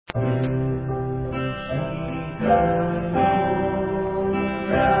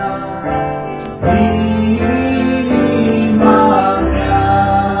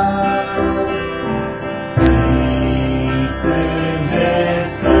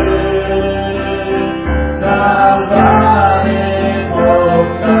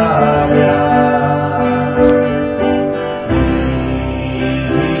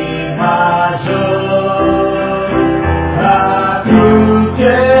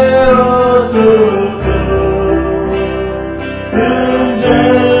Quiero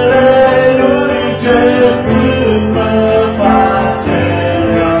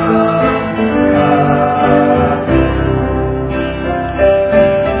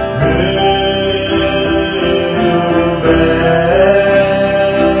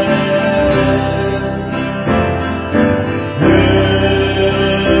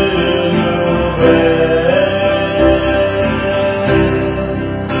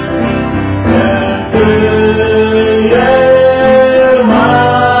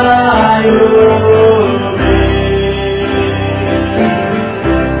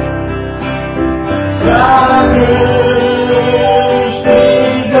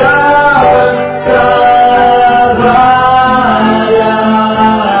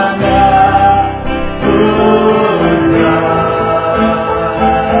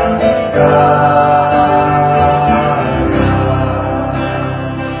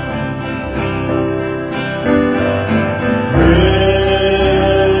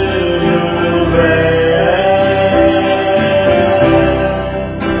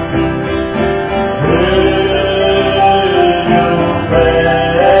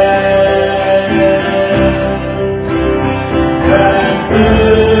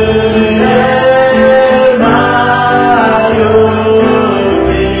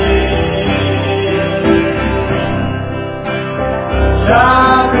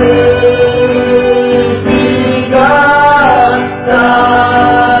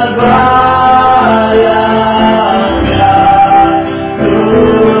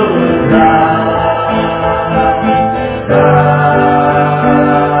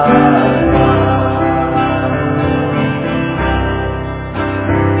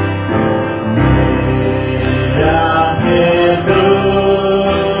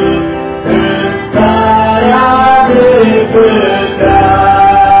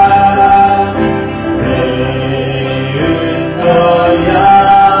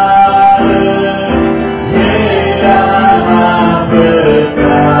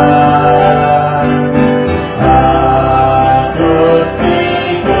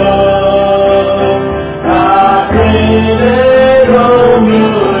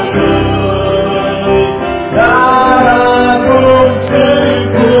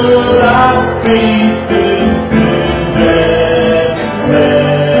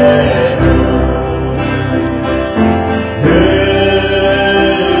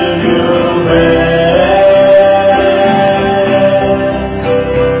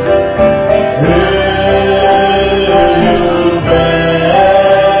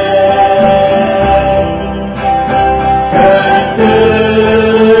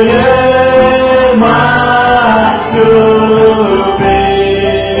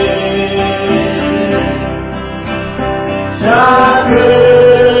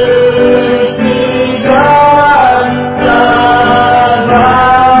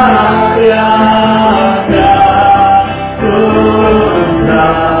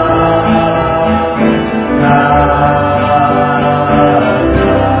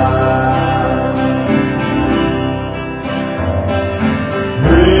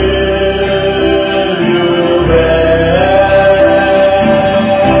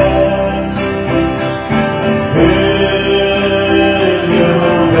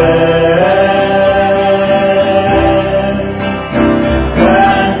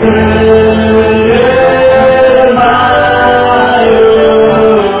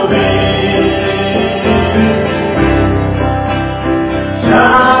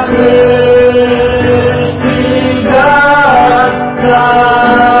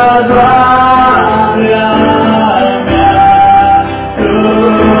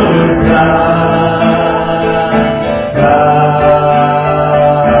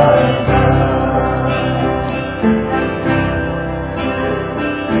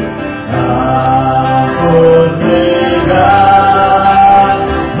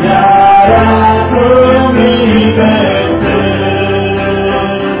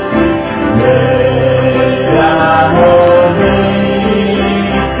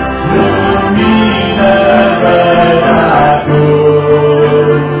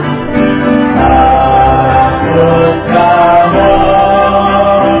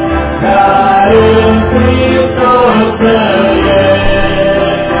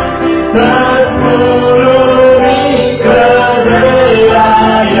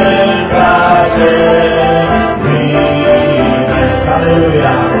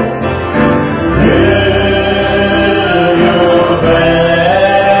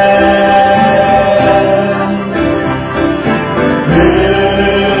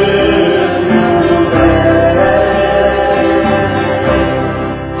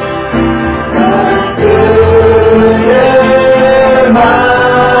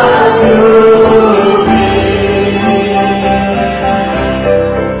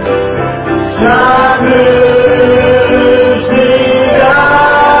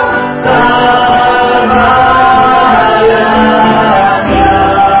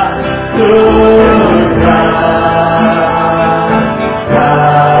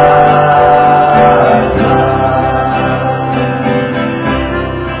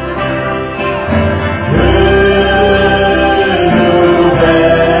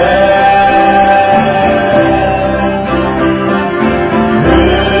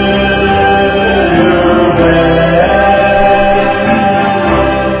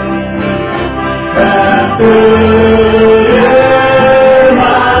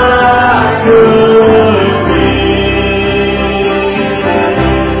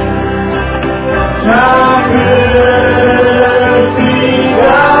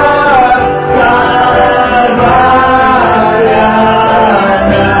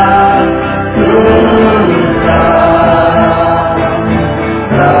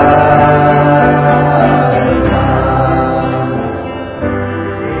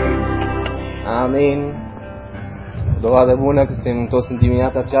Dovadă bună că suntem toți în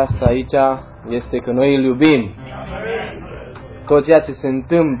dimineața aceasta aici este că noi îl iubim. Tot ceea ce se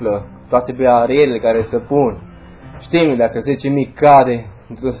întâmplă, toate bearierele care se pun, știm dacă 10.000 cade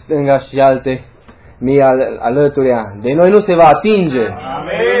într-o stânga și alte mii alăturea, de noi nu se va atinge.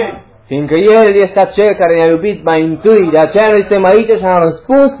 Amin. Fiindcă El este acel care ne-a iubit mai întâi, de aceea noi suntem aici și am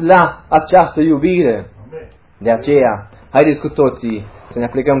răspuns la această iubire. De aceea, haideți cu toții să ne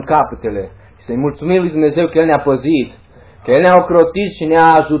aplicăm capetele și să-i mulțumim lui Dumnezeu că El ne-a păzit, că El ne-a ocrotit și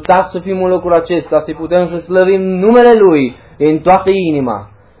ne-a ajutat să fim în locul acesta, să-i putem să slăvim numele Lui în toată inima.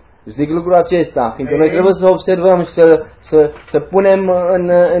 Zic lucrul acesta, fiindcă noi trebuie să observăm și să punem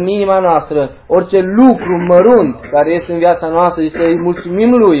în inima noastră orice lucru mărunt care este în viața noastră și să-i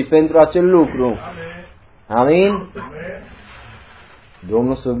mulțumim Lui pentru acel lucru. Amin?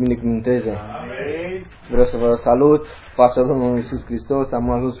 Domnul să vă binecuvânteze. Vreau să vă salut, pacea Domnului Iisus Hristos.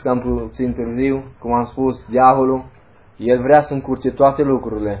 Am ajuns cam puțin târziu, cum am spus, diavolul, el vrea să încurce toate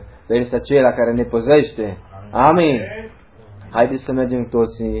lucrurile, dar este acela care ne păzește. Amin. Haideți să mergem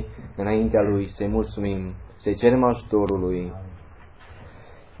toți înaintea Lui, să-i mulțumim, să-i cerem ajutorul Lui.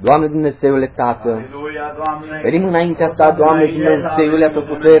 Doamne Dumnezeule Tată, venim înaintea Ta, Doamne Dumnezeule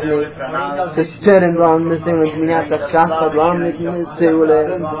Atotputernic, să-ți cerem, Doamne Dumnezeule, în dimineața aceasta, Doamne Dumnezeule,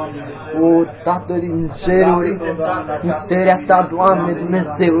 o Tată din ceruri, puterea Ta, Doamne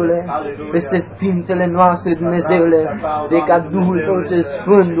Dumnezeule, peste ființele noastre, Dumnezeule, de ca Duhul Tău cel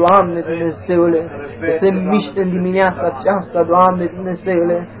Sfânt, Doamne Dumnezeule, să se miște în dimineața aceasta, Doamne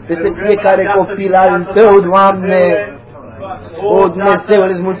Dumnezeule, peste fiecare copil al Tău, Doamne. O,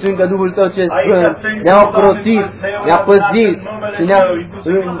 Dumnezeule, îți mulțumim că Duhul Tău cel Sfânt ne-a ocrotit, ne-a păzit și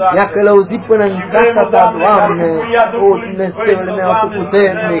ne-a călăuzit până în casa Ta, Doamne. O, Dumnezeule meu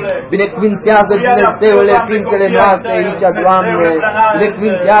puternic, binecuvintează, Dumnezeule, ființele noastre aici, Doamne.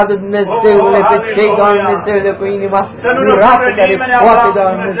 Binecuvintează, Dumnezeule, pe cei, Doamne Dumnezeule, cu inima curată care poate,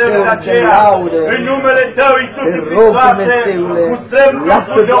 Doamne Dumnezeule, să laudă. Te rog, Dumnezeule,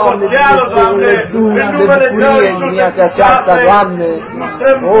 lasă, Doamne Dumnezeule, Duhul de bucurie în viața aceasta, Doamne.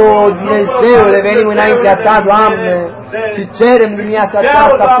 O, Dumnezeule, venim înaintea Ta, Doamne, și cerem din viața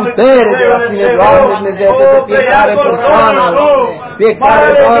aceasta putere de la Tine, Doamne Dumnezeu, pentru fiecare persoană, fiecare,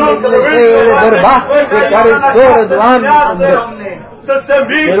 Doamne Dumnezeule, bărbat, fiecare soră, Doamne,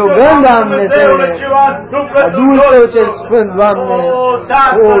 te rugăm, Doamne Dumnezeule, ca Duhul Tău cel Sfânt, Doamne,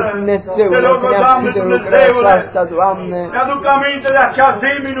 o, Dumnezeule, să ne apite lucrarea aceasta, Doamne. Mi-aduc aminte de acea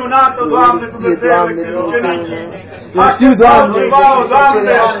zi minunată, Doamne Dumnezeule, când ucenicii știu, Doamne,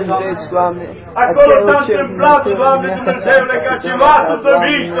 Doamne, acolo s-a întâmplat, Doamne Dumnezeule, ca ceva să se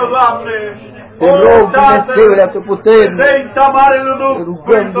miște, Doamne. Te rog, Dumnezeule, atotputernic, prezența Marelui Duh,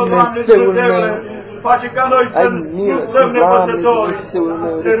 Sfântul, Doamne Dumnezeule, face ca noi să nu stăm nepăsători,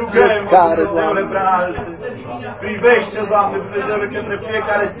 te rugăm, Dumnezeule preanalt. Privește, Doamne Dumnezeule, către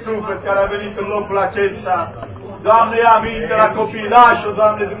fiecare suflet care a venit în locul acesta. Doamne, ia aminte la copilașul,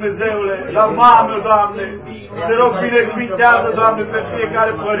 Doamne Dumnezeule, la mamă, Doamne. Te rog, binecuvintează, Doamne, pe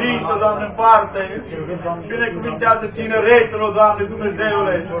fiecare părinte, Doamne, în parte. Binecuvintează tineretul, Doamne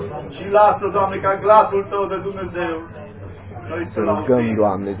Dumnezeule. Și lasă, Doamne, ca glasul Tău de Dumnezeu. Noi să rugăm,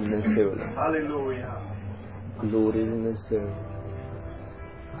 Doamne Dumnezeule. Aleluia. Glorie Dumnezeu.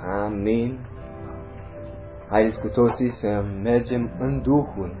 Amin. Haideți cu toții să mergem în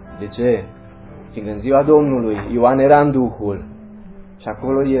Duhul. De ce? Fiindcă în ziua Domnului Ioan era în Duhul și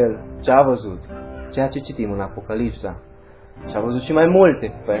acolo el ce a văzut? Ceea ce citim în Apocalipsa. Și a văzut și mai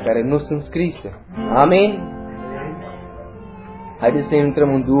multe pe care nu sunt scrise. Amin? Haideți să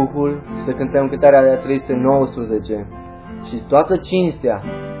intrăm în Duhul și să cântăm cântarea de 319 și toată cinstea,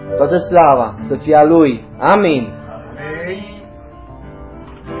 toată slava să fie a Lui. Amin.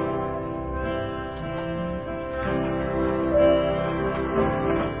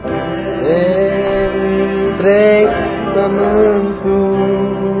 Întreg pământul,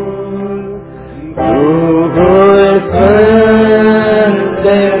 Duhul Sfânt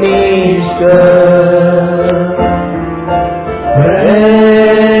se mișcă.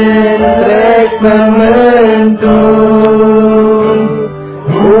 Întreg pământul,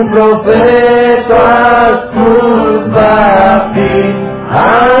 un profet a spus va fi,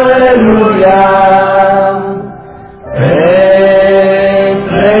 Aleluia.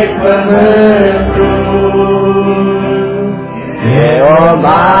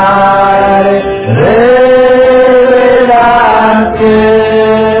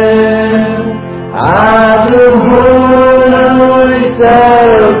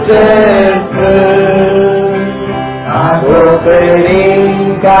 cel sfânt,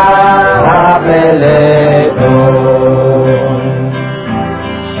 acoperim ca apele tău.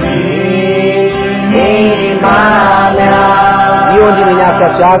 Și inima mea, eu în dimineața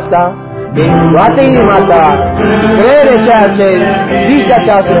aceasta, din toată inima ta, crede ceea ce zice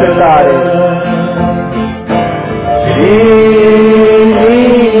această cântare. Și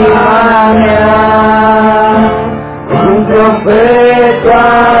inima mea, un profet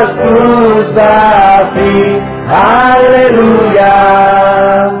ascuns va fi, aleluia.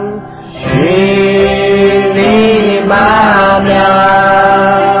 Și inima mea,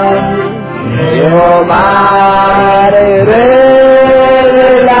 e o mare revelație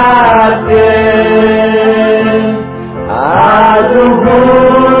a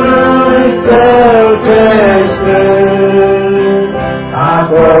Duhului Tău cel sfânt,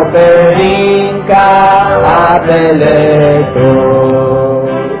 acoperind ca apele Tău.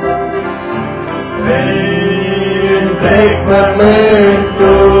 Întreg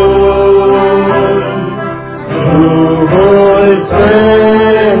pământul, Duhul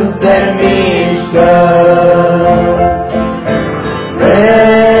Sfânt se mișcă,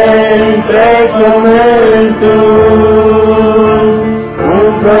 întreg pământul, un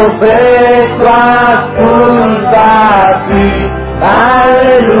profet ascuns va fi,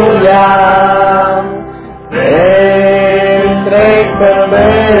 aleluia. Întreg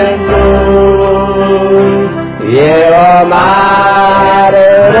pământul, e o mare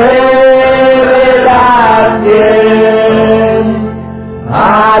revelație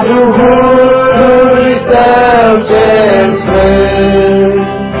a Duhului Tău cel sfânt,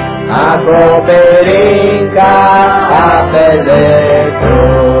 acoperind ca apele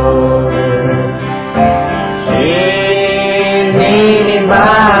Tău. Și în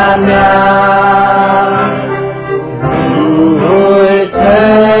inima mea, Duhul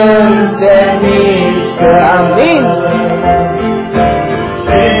Sfânt se mișcă, amin.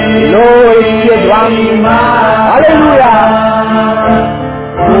 Noi fie, Doamne, aleluia!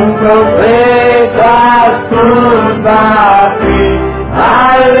 Un profet ascuns va fi,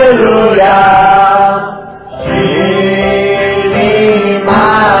 aleluia! Și inima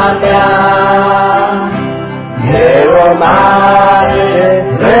mea, e o mare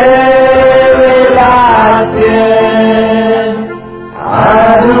revelație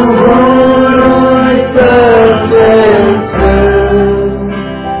a Duhului Tău cel sfânt,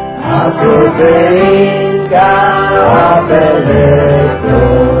 acoperind ca apele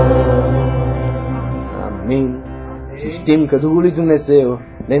Tău. Amin. Și știm că Duhul lui Dumnezeu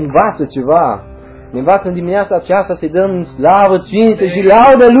ne învață ceva. Ne învață în dimineața aceasta să-i dăm slavă, cinste și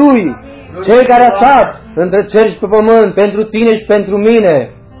laudă Lui, Cel care a stat între cer și pe pământ, pentru tine și pentru mine.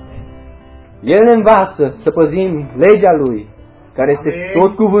 El ne învață să păzim legea Lui, care este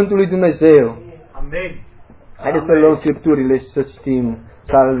tot cuvântul lui Dumnezeu. Amin. Haideți să luăm Scripturile și să citim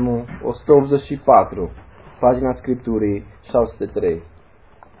Psalmul 184, pagina Scripturii 603.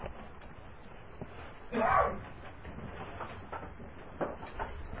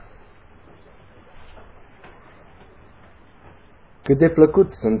 Cât de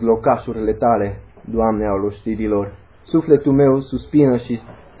plăcut sunt locașurile Tale, Doamne al oștirilor. Sufletul meu suspină și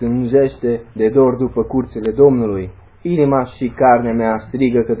stânjește de dor după curțile Domnului. Inima și carnea mea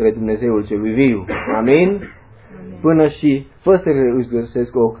strigă către Dumnezeul celui viu. Amin? Până și păsările își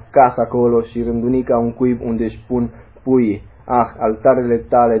găsesc o casă acolo și rândunica un cuib unde își pun puii. Ah, altarele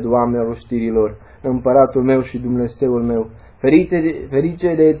Tale, Doamne al oștirilor, Împăratul meu și Dumnezeul meu,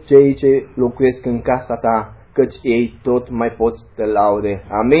 ferice de cei ce locuiesc în casa Ta, căci ei tot mai pot să Te laude.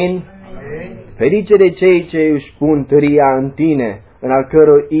 Amin? Ferice de cei ce își pun tăria în Tine, în al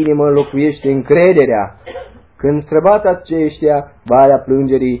căror inimă locuiește încrederea. Când străbat aceștia, valea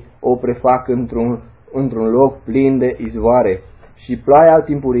plângerii o prefac într-un loc plin de izvoare și ploaia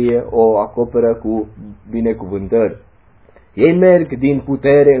timpurie o acoperă cu binecuvântări. Ei merg din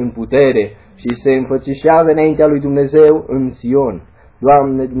putere în putere și se înfățișează înaintea lui Dumnezeu în Sion.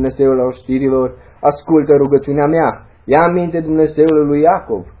 Doamne, Dumnezeul oștirilor, ascultă rugăciunea mea, ia aminte Dumnezeul lui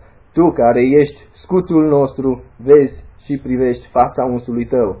Iacov. Tu care ești scutul nostru, vezi și privești fața unsului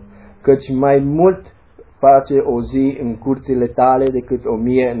Tău, căci mai mult face o zi în curțile Tale decât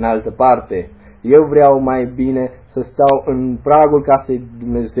 1000 în altă parte. Eu vreau mai bine să stau în pragul casei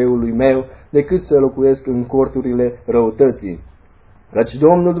Dumnezeului meu decât să locuiesc în corturile răutății. Căci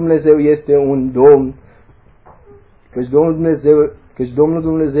Domnul Dumnezeu este un Domn, căci Domnul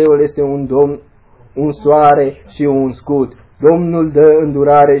Dumnezeu este un Domn, un soare și un scut. Domnul dă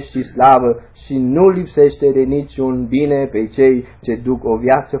îndurare și slavă și nu lipsește de niciun bine pe cei ce duc o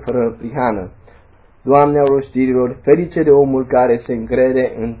viață fără prihană. Doamne al roștirilor, ferice de omul care se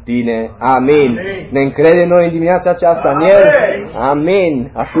încrede în Tine. Amin. Ne încredem noi în dimineața aceasta în El?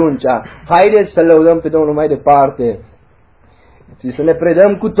 Amin. Atunci, haideți să lăudăm pe Domnul mai departe. Și să ne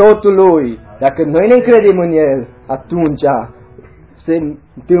predăm cu totul Lui. Dacă noi ne încredem în El, atunci se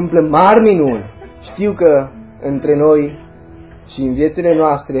întâmplă mari minuni. Știu că între noi și în viețile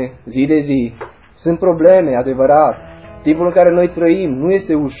noastre, zi de zi, sunt probleme, adevărat. Timpul în care noi trăim nu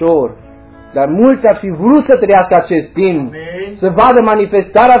este ușor, dar mulți ar fi vrut să trăiască acest timp, să vadă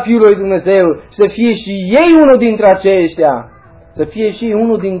manifestarea Fiului lui Dumnezeu, să fie și ei unul dintre aceștia, să fie și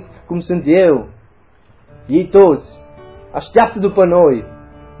unul din cum sunt eu. Ei toți așteaptă după noi.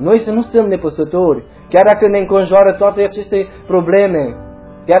 Noi să nu stăm nepăsători, chiar dacă ne înconjoară toate aceste probleme,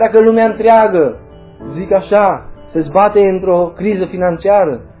 chiar dacă lumea întreagă, zic așa, se zbate într-o criză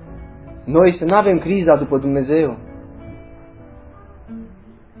financiară, noi să nu avem criza după Dumnezeu.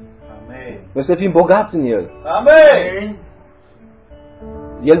 Amen. Noi să fim bogați în El. Amen.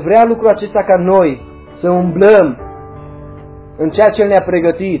 El vrea lucrul acesta ca noi să umblăm în ceea ce El ne-a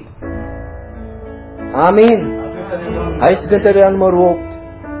pregătit. Amin. Hai să cântăm la numărul 8.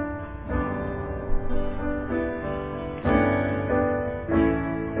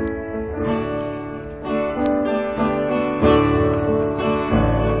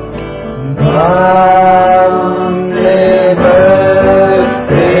 Doamne, măstea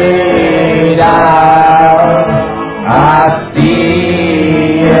a-ție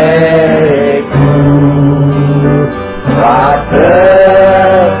cu toată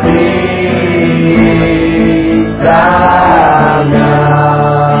ființa mea.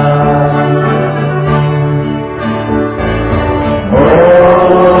 O,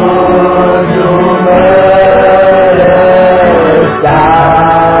 numărăștea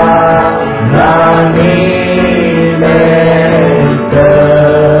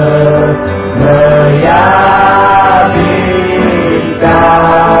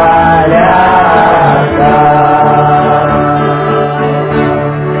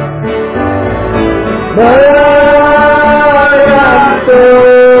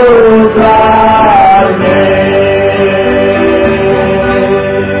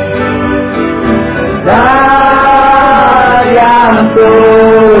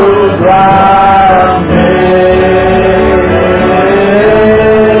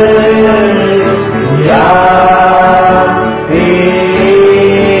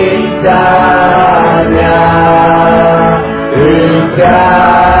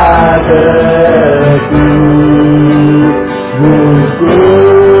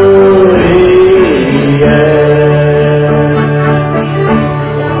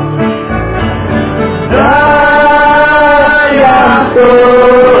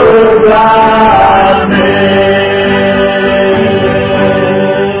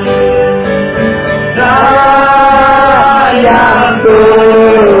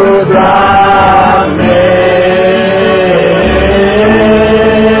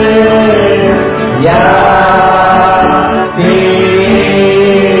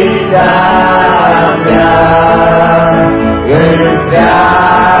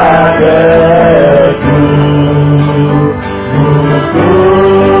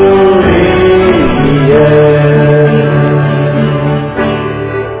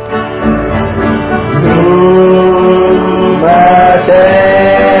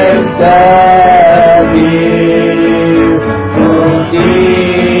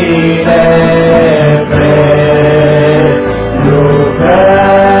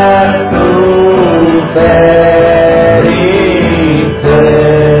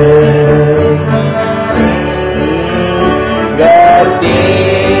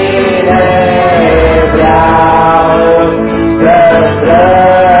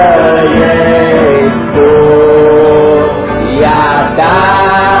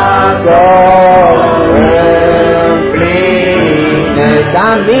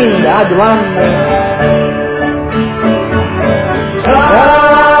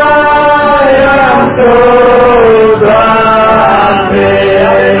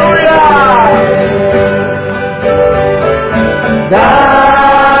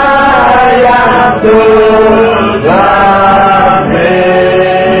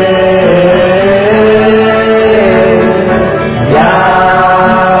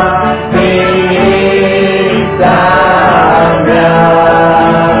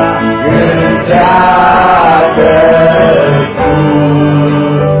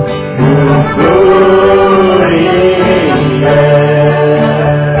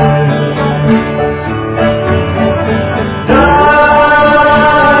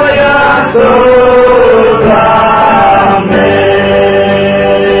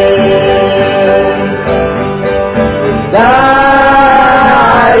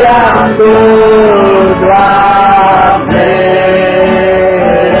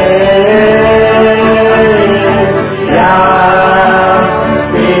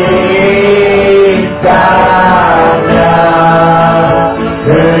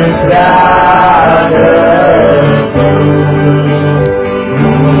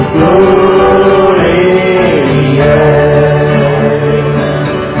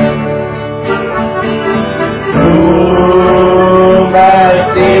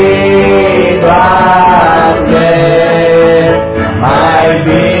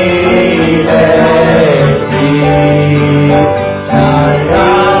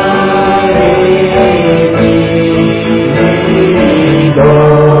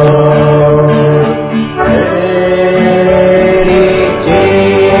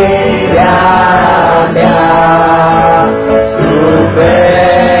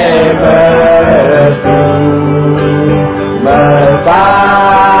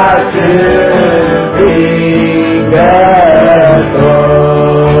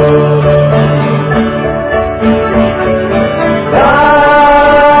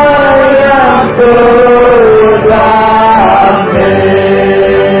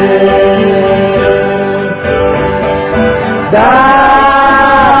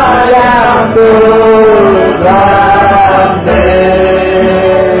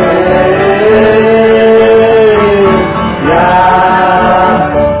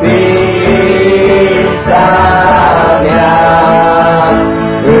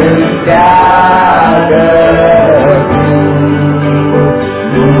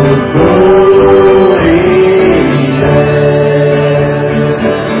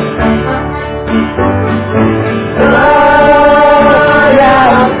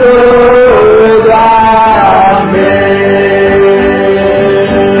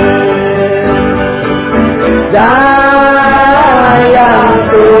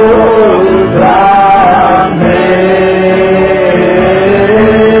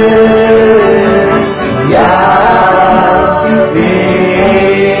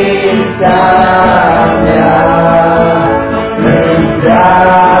mea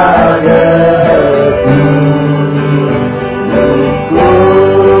întreagă tu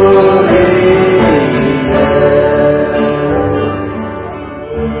bucurie.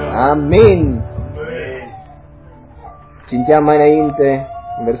 Amin. Cinteam mai înainte,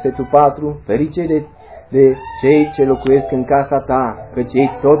 în versetul 4, ferice de cei ce locuiesc în casa ta, că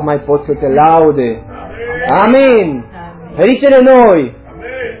cei tot mai pot să te laude. Amin. Ferice de noi.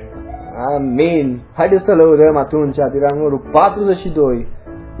 Amin. Haideți să lăudăm atunci de la numărul 42,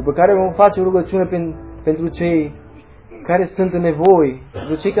 după care vom face o rugăciune pentru cei care sunt în nevoi,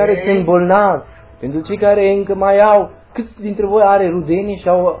 pentru cei care sunt bolnavi, pentru cei care încă mai au. Câți dintre voi are rudenie și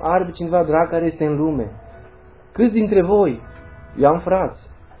are pe cineva drag care este în lume? Câți dintre voi? Eu am frați.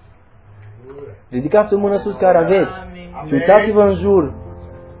 Ridicați o mână sus care aveți și uitați-vă în jur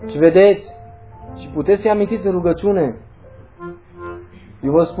și vedeți și puteți să-i amintiți în rugăciune.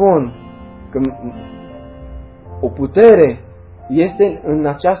 Eu vă spun că o putere este în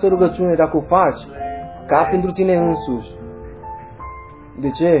această rugăciune dacă o faci ca pentru tine însuși. De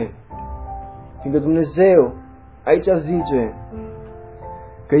ce? Fiindcă Dumnezeu aici zice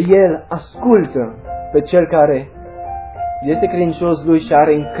că El ascultă pe cel care este credincios Lui și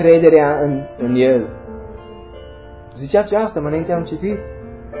are încrederea în El. Zicea aceasta, mai înainte am citit.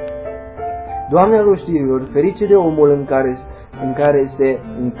 Doamne roștirilor, ferice de omul în care se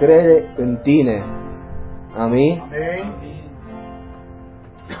încrede în Tine. Amin? Amin.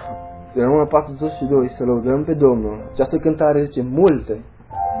 De la 42, să lăudăm pe Domnul. Această cântare zice multe.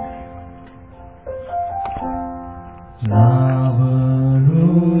 Slavă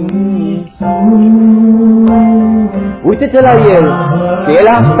lui Iisus. Uite-te la El, că El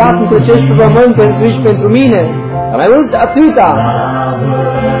a stat între cer și pământ pentru și pentru mine. Dar mai mult atâta.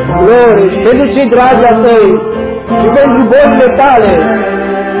 Glorie și pentru cei dragi ai Tăi și pentru bolile Tale.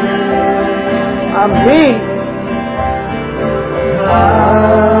 Amin.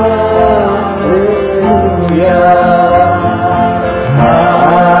 Aleluia.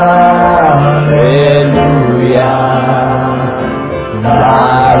 Aleluia.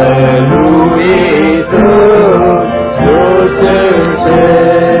 Aleluia. Sus în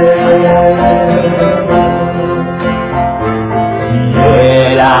cer.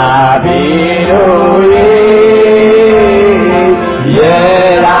 El a biruit.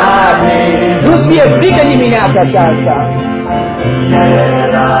 El a biruit. Nu-ți fie frică dimineața aceasta.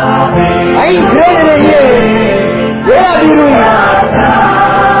 Ai încredere în El. El a biruit.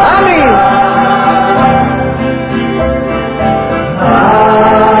 Amin.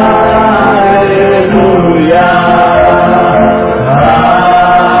 Aleluia.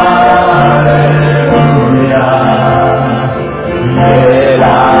 Aleluia. El a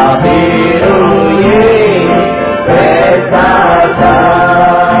biruit pe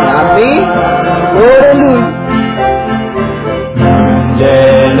Satan. Amin. Gloria Lui.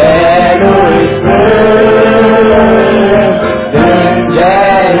 Sângele Lui sfânt,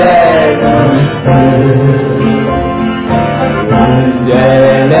 sângele Lui sfânt,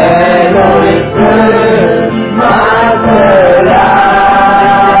 sângele Lui sfânt m-a spălat.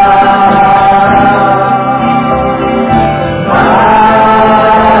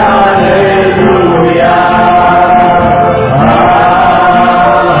 Aleluia, aleluia.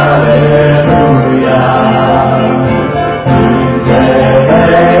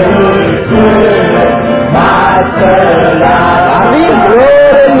 Amin,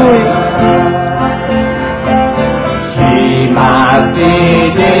 glorie Lui. Și m-a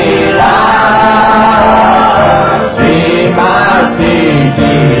sigilat, și m-a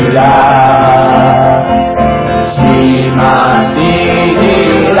sigilat, și m-a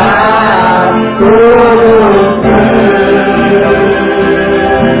sigilat cu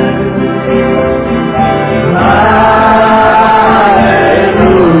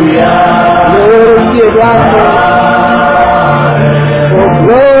Aleluia. Glorie Doamne. O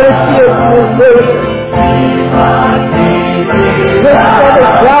glorie ție Dumnezeu. Toată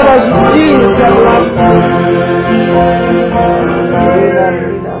slava și cinstea noastră. Amin.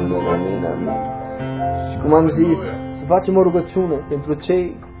 Și cum am zis, să facem o rugăciune pentru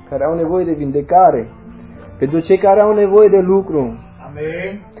cei care au nevoie de vindecare, pentru cei care au nevoie de lucru.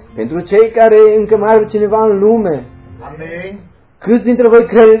 Amin. Pentru cei care încă mai au cineva în lume. Amin. Câți dintre voi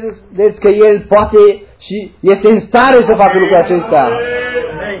credeți că El poate și este în stare să facă lucrul acesta?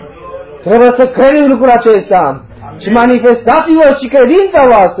 Trebuie să credeți lucrul acesta. Și manifestați-vă și credința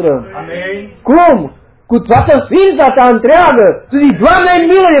voastră. Amin. Cum? cu toată ființa ta întreagă. Tu zici, Doamne, ai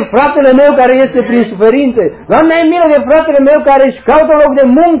milă de fratele meu care este prin suferințe. Doamne, ai milă de fratele meu care își caută loc de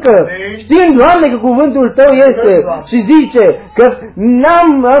muncă. Știind, Doamne, că cuvântul Tău este și zice că am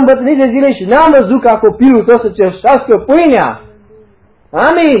îmbătrânit de zile și n-am văzut ca copilul Tău să cerșească pâinea.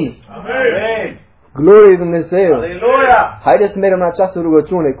 Amin. Amen. Glorie Dumnezeu. Aleluia. Haideți să mergem în această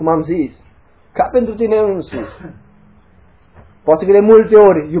rugăciune, cum am zis, ca pentru tine însuși. Poate că de multe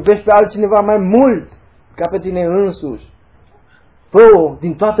ori iubești pe altcineva mai mult ca pe tine însuși. Fă-o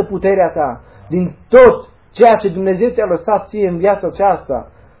din toată puterea ta, din tot ceea ce Dumnezeu te-a lăsat ție în viața aceasta.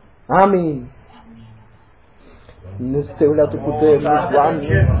 Amin. Dumnezeule atotputernic,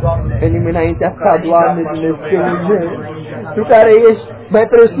 Doamne, venim înaintea Ta, Doamne, Dumnezeul meu, Tu care ești mai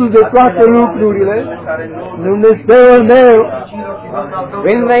presus de toate lucrurile, Dumnezeul meu,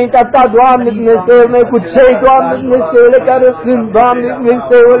 venim înaintea Ta, Doamne, Dumnezeul meu, cu cei, Doamne, Dumnezeule, care sunt, Doamne,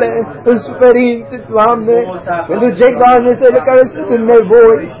 Dumnezeule, în suferințe, Doamne, pentru cei, Doamne, Dumnezeule, care sunt în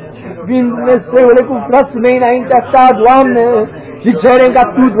nevoi. Vin, Dumnezeule, cu frații mei înaintea Ta, Doamne, și cerem ca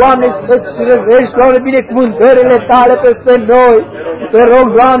Tu, Doamne, să-ți revești, Doamne, binecuvântările Tale peste noi. Te rog,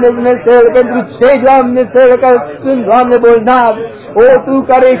 Doamne, Dumnezeule, pentru cei, Doamne, Dumnezeule, care sunt, Doamne, bolnavi. O, Tu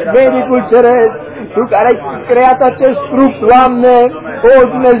care ești medicul ceresc, Tu care ai creat acest trup, Doamne, o,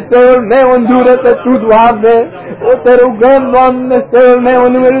 Dumnezeul meu, îndură-te Tu, Doamne. O, Te rugăm, Doamne, Dumnezeul meu,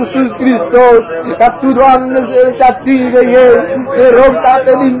 în numele Lui Iisus Hristos, ca Tu, Doamne, Dumnezeule, să atingă ei. Te rog,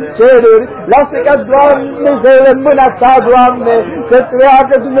 Tată din ceruri, lasă ca, Doamne, Dumnezeule, mâna Ta, Doamne, să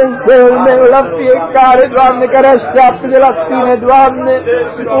treacă, Dumnezeul meu, la fiecare, Doamne, care așteaptă de la Tine, Doamne.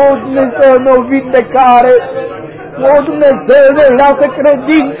 O, Dumnezeul meu, vindecare. O, Dumnezeule, lasă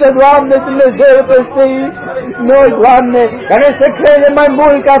credință, Doamne, Dumnezeu, peste noi, Doamne, care să crede mai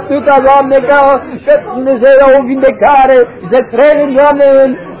mult ca atâta, Doamne, că Dumnezeu o vindecare, să crede, Doamne,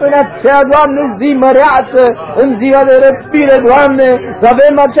 în acea, Doamne, zi măreață, în ziua de răpire, Doamne, să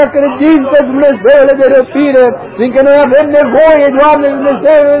avem acea credință, Dumnezeule, de răpire, fiindcă noi avem nevoie, Doamne,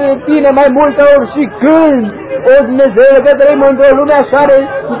 Dumnezeule, de Tine mai multe ori și când, o, Dumnezeule, că trăim într-o lume așa de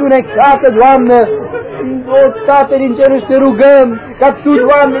întunecată, Doamne. O, Tată din ceruri, să rugăm ca Tu,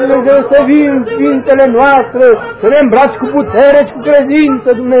 Doamne Dumnezeu, să vii în ființele noastre, să ne îmbraci cu putere și cu credință,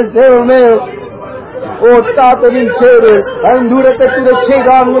 Dumnezeu meu. O, Tată din ceruri, îndură-te Tu de cei,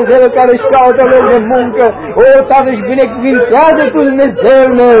 Doamne Dumnezeu, care își caută loc de muncă. O, Tată, și binecuvintează Tu, Dumnezeu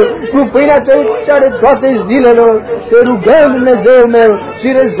meu, cu pâinea cea de toate zilelor. Te rugăm, Dumnezeu meu, și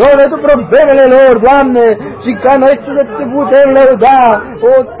rezolvă Tu problemele lor, Doamne, și ca noi să te putem lăuda.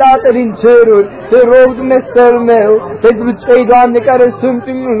 O, Tată din ceruri, Te rog, Dumnezeu meu, pentru cei, Doamne, care sunt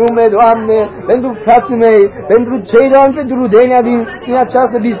în lume, Doamne, pentru frații mei, pentru cei, Doamne, pentru rudenia din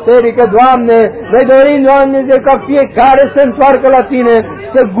această biserică, Doamne, noi dorim, Doamne, ca fiecare să întoarcă la Tine,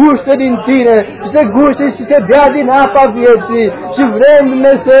 să guște din Tine, și să guște și să bea din apa vieții. Și vrem,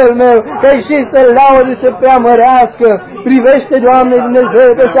 Dumnezeu meu, ca și să laude, să preamărească. Privește, Doamne Dumnezeu,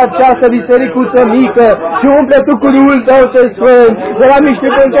 peste această bisericuță mică și umple Tu cu Duhul Tău ce Sfânt, de la mici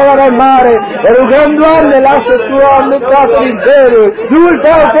până cea mai mare. Te rugăm, Doamne, lasă Tu, Doamne, Tată din ceruri, Duhul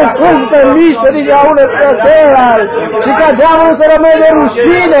Tău ce Sfânt să miște din iaună spre celălalt, și ca deamul să rămâne de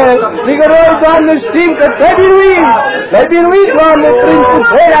rușine, și că noi, Doamne, știm că Te-ai biruit, Te-ai biruit, Doamne, prin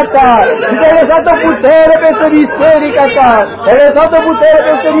puterea Ta, și Te-ai lăsat o putere peste biserica Ta, Te-ai lăsat o putere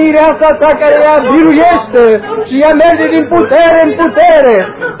peste mireasa Ta care ea biruiește și ea merge din putere în putere.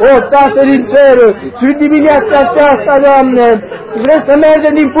 O, Tată din ceruri, și în dimineața aceasta, Doamne, vrem să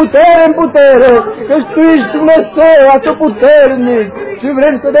mergem din putere în putere, căci Tu ești Dumnezeu atotputernic și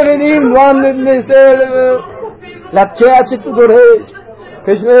vrem să devenim, Doamne Dumnezeu, la ceea ce Tu dorești,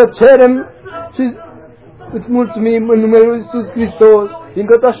 căci noi o cerem și îți mulțumim în numele Lui Iisus Hristos,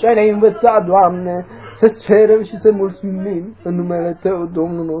 fiindcă Tu așa ne-ai învățat, Doamne, să cerem și să mulțumim în numele Tău,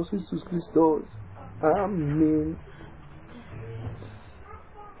 Domnul nostru Iisus Hristos. Amin.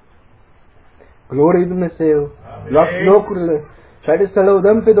 Glorie Dumnezeu, luați locurile și haideți să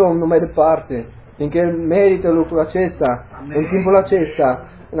lăudăm pe Domnul mai departe, fiindcă El merită lucrul acesta. Amin. În timpul acesta,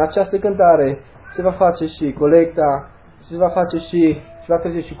 în această cântare, se va face și colecta, se va face și va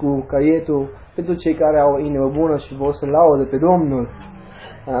trece și cu caietul pentru cei care au o inimă bună și vor să laudă pe Domnul.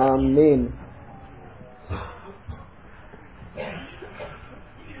 Amin.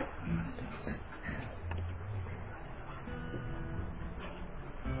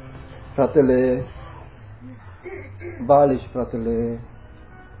 Fratele Vali și fratele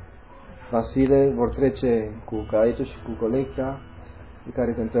Vasile vor trece cu caietul și cu colecta, de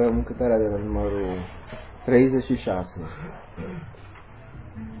care cântăm cântarea de la numărul 36.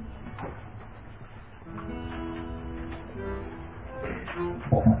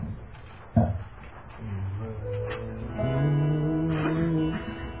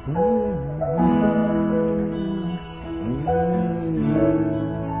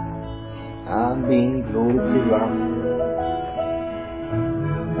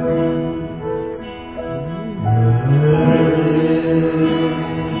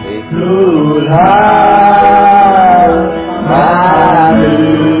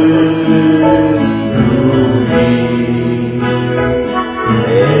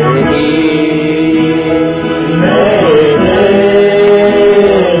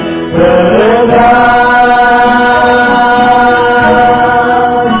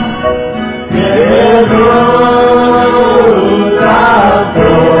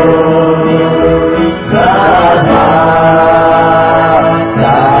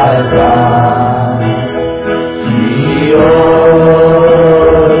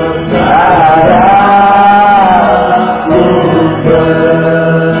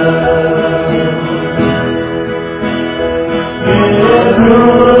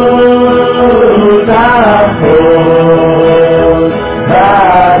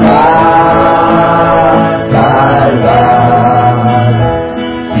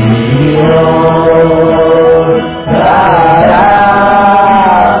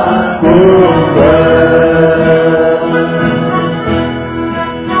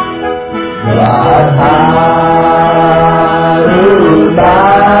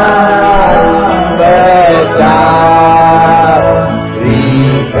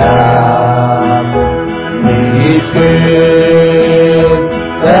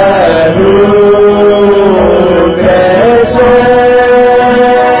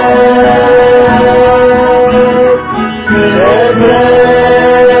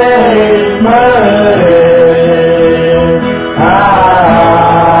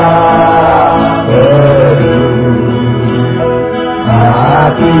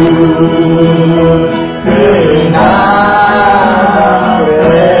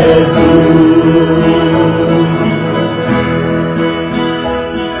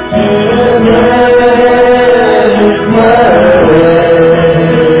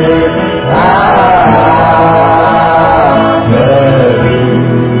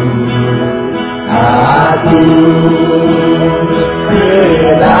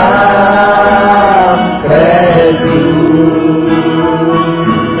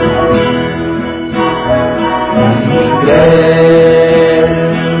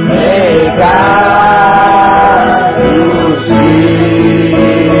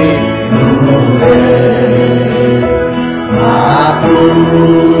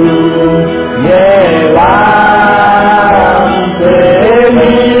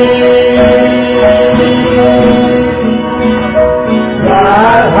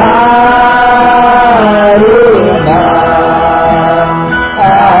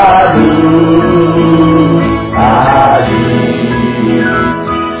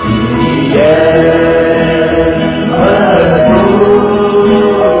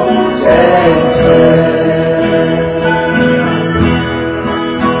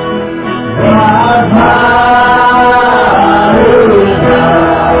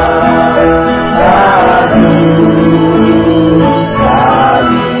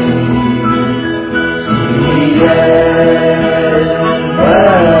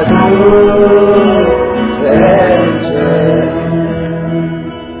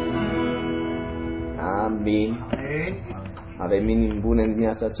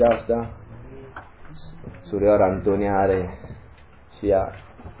 Aceasta, surioara Antonia are și ea,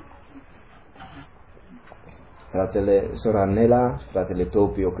 fratele sora Nela și fratele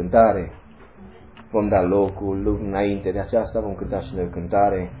Topi o cântare. Vom da locul înainte de aceasta, vom cânta și noi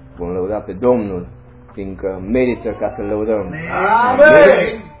cântare, vom lăuda pe Domnul, fiindcă merită ca să-L lăudăm.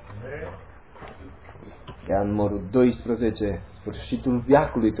 Amen! Iar numărul 12, sfârșitul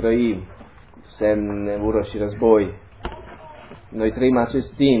veacului trăim, semne, ură și război. Noi trăim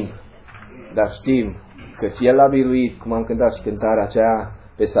acest timp, dar știm că El a biruit, cum am cântat și cântarea aceea,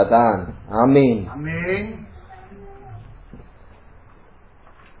 pe Satan. Amin. Amin.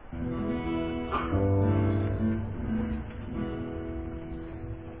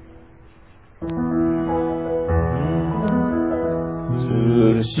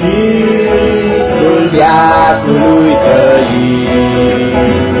 Sfârșitul veacului trăim,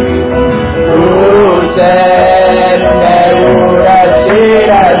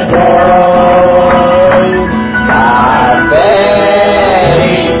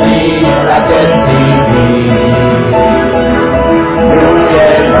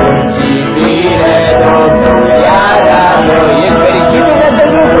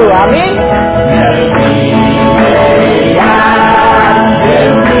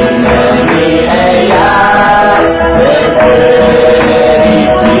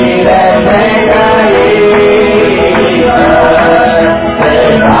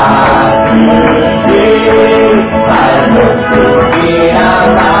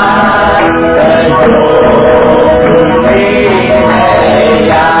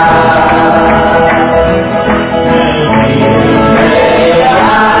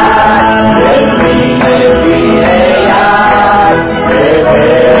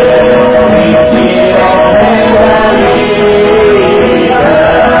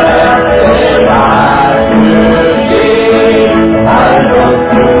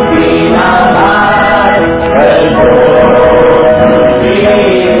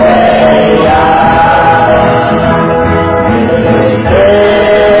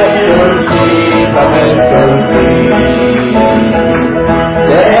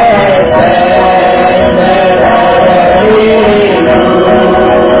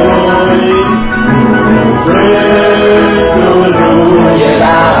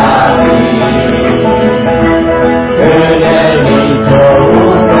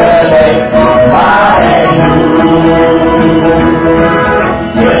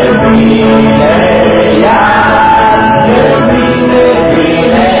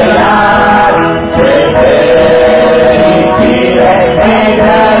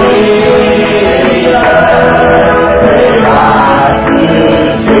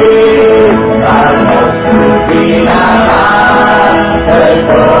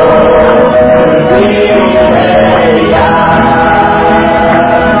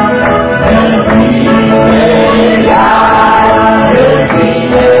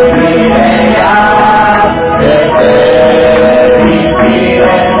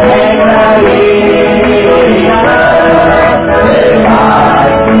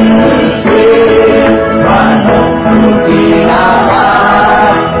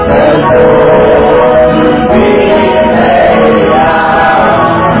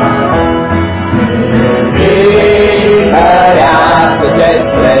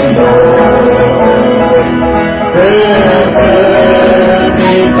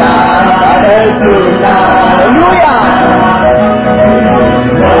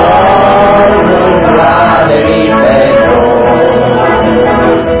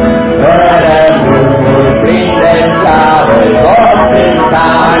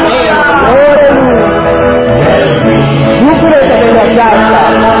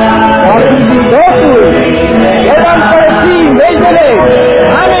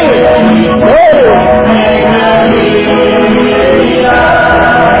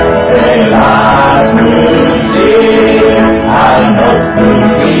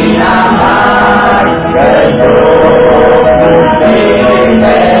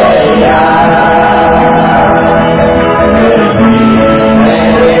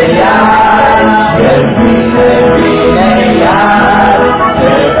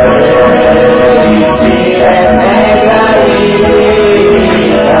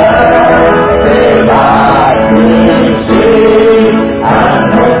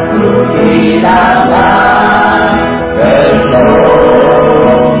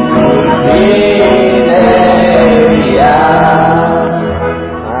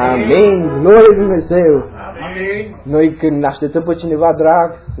 Noi când așteptăm pe cineva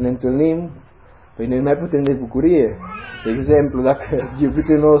drag să ne întâlnim, păi noi mai putem de bucurie. De exemplu, dacă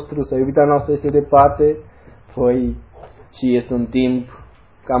iubitul nostru sau iubita noastră este departe, păi și este un timp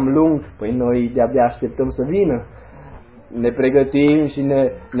cam lung, păi noi de-abia așteptăm să vină. Ne pregătim și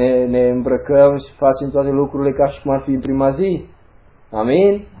ne îmbrăcăm și facem toate lucrurile ca și cum ar fi în prima zi.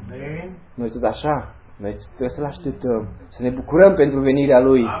 Amin? Amin. Noi tot așa. Noi trebuie să-L așteptăm, să ne bucurăm pentru venirea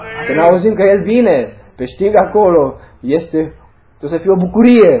Lui. Când auzim că El vine, pe șting acolo, trebuie să fie o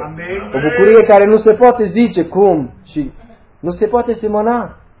bucurie. Amin. O bucurie care nu se poate zice cum și nu se poate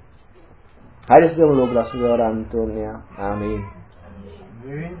semăna. Haideți să dăm loc la Sfânta Antonia. Amin.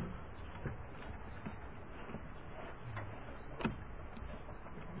 Amin.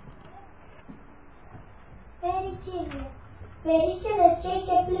 Fericire! Ferice de cei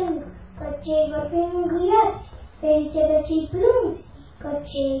ce plâng, că cei vor fi mângâiați. Ferice de cei plângi, că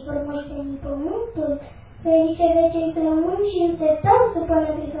cei vor moșteni pământul. Ferice de cei plămâni și însetau supă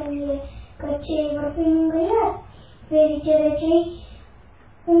neprihănire, că cei vor fi mângâiați. Ferice de cei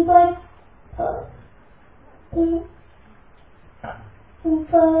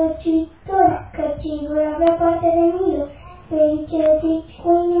împăcitori, că cei vor avea parte de milă. Ferice de cei cu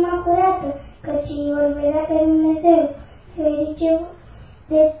inima curată, că cei vor vedea pe Dumnezeu. Ferice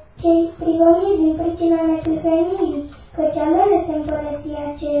de cei prigoniți din pricina neprihănirii, căci a lor este împărăția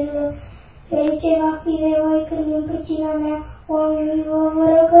cerurilor. Ferice va fi de voi când din pricina mea oamenii vă vor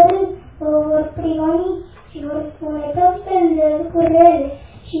răcărî, vă vor prigoni și vor spune tot felul de lucruri rele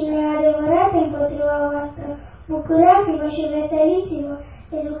și neadevărate împotriva voastră. Bucurați-vă și veseliți-vă,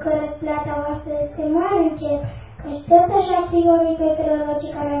 pentru că răsplata voastră este mare în cer, căci tot așa prigoni pe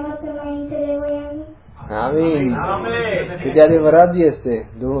prorocii care au fost înainte de voi. Amin. Amin. Cât de adevărat este.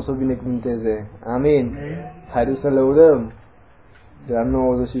 Domnul să o binecuvânteze. Amin. Haideți să lăudăm de la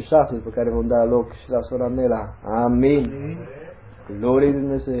 96 pe care vom da loc și la sora Nela. Amin. Glorie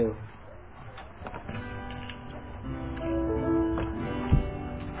Dumnezeu.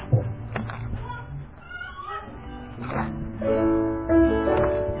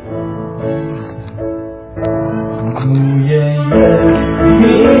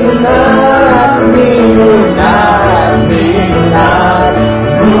 Minunat, minunat, minunat,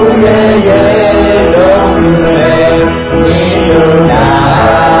 nu e El, Domnule, minunat.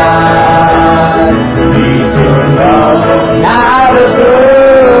 Niciun om n-a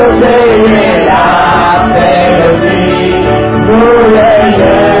văzut ce era pe zi, nu e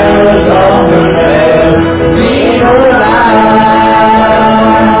El, Domnule, minunat.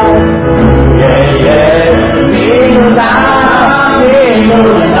 Nu e El, minunat,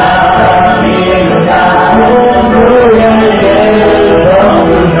 minunat, minunat, nu e El,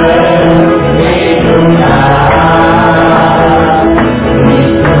 Domnule, minunat.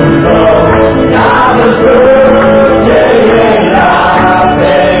 Niciun om n-a văzut ce era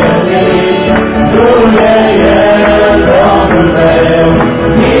pe zi, nu e El, Domnule,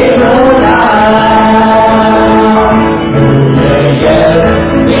 minunat. Nu e El,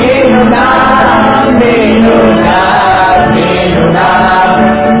 minunat, minunat, minunat,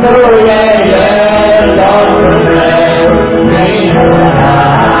 nu e El, Domnule, minunat.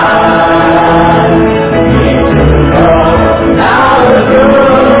 Niciun om n-a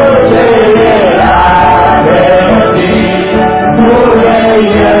văzut ce era pe zi, nu e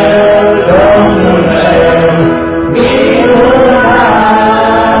El, Domnule, minunat.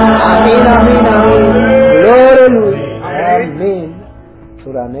 Amin, amin, amin. Glorie Lui. Amin.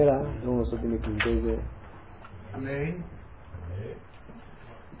 Sora Nela, Domnul să o binecuvânteze. Amin.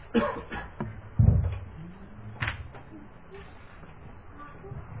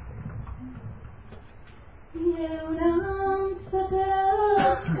 Eu n-am să te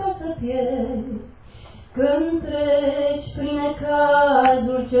las ca să pierzi, când treci prin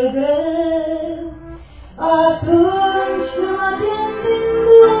necazul cel greu, atunci nu mă tem din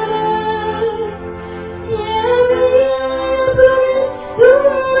durere, eu mi-e promis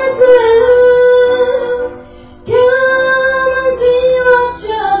Dumnezeu, chiar în ziua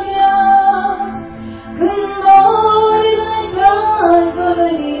cea grea, când norile necaz vor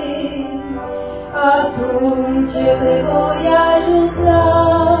veni, atunci eu te voi ajuta,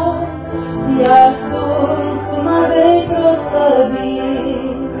 iar tu mă vei proslăvi.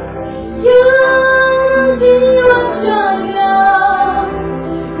 Chiar în ziua cea grea,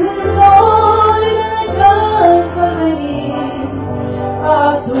 când norile necaz vor veni,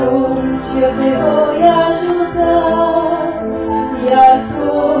 atunci eu te voi ajuta, iar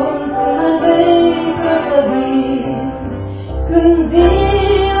tu mă vei proslăvi. Când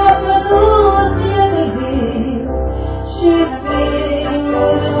ziua s-a dus e târziu și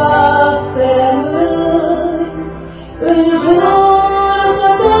singur noapte lui,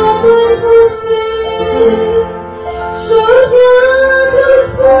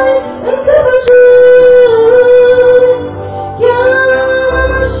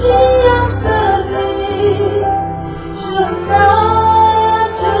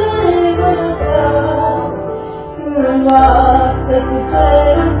 învață cu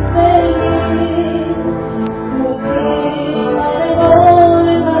cerul senin, cu tine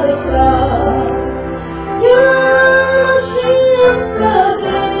nevoie mare clar. Ia-mă și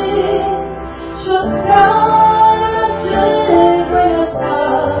însădit și-o scară ce voi lăsa,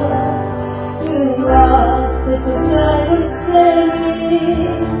 învață cu cerul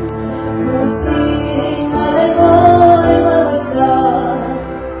senin, cu tine nevoie mare clar.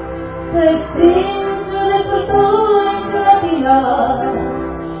 Pe sfințele furtuni clătina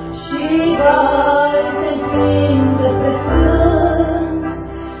și val se întinde pe sân,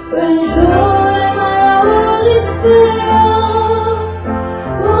 în jur mai auzit stâna,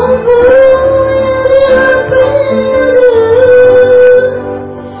 cum puia de aprină,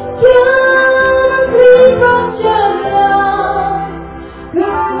 chiar în clipa cea grea,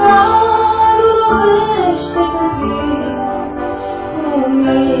 când malul lovește cu fir, cu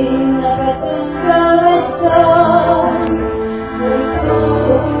mine pe tângăle ta,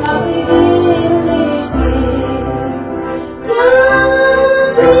 furtuna privind liniștit. Chiar în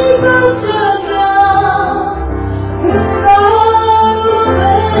clipa cea grea, când malul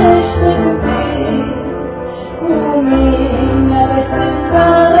lovește cu fir, cu mine pe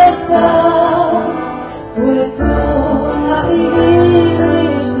tângăle ta, furtuna privind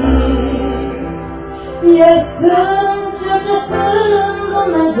liniștit. E sânge ce sunt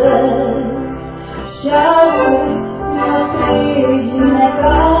Dumnezeu și-aud mă strig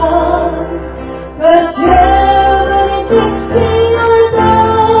necat, căci eu venicit finul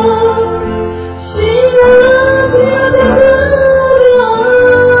tău și labia de gloria,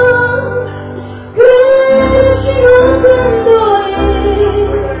 cred și nu gândui,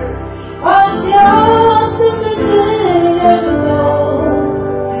 așteaptă-te cei ajutor,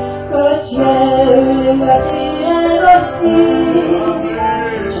 căci eu lângă tine voi fi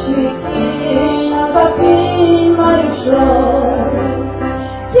și chinul va fi mai ușor.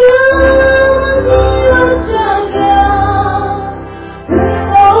 Chiar în ziua cea grea, când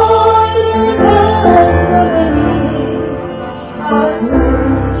noile grele vor veni,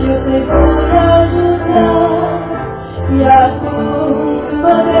 atunci eu te voi ajuta, iar tu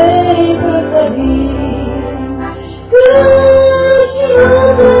mă vei păsări. Crezi și nu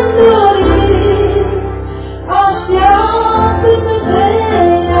gândui, așteaptă-te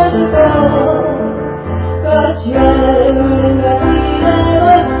cei ajutor, căci eu lângă tine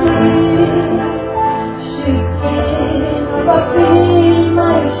voi fi și chinul va fi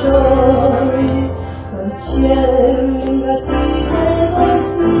mai ușor, căci eu lângă tine voi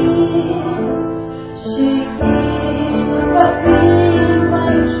fi și chinul va fi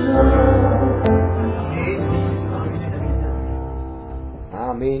mai ușor.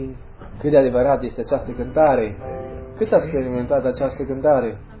 Amin. Cât de adevărat este această cântare. Cât a experimentat această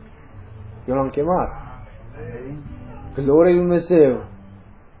cântare? Eu l-am chemat. Glorie lui Dumnezeu.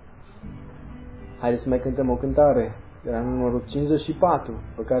 Haideți să mai cântăm o cântare. Era numărul 54,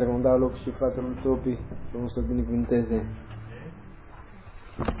 pe care vom da loc și fratelul Topi, Domnul să-l binecuvânteze.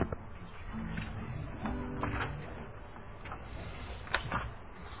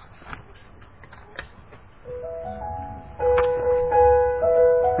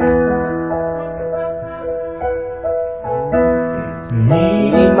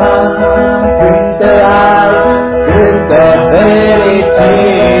 Inima cântă azi, cântă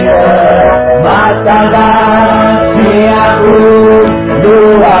fericită, m-a salvat și acum nu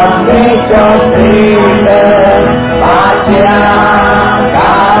am nicio frică, pacea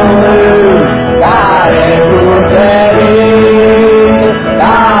ca un râu care cucerit,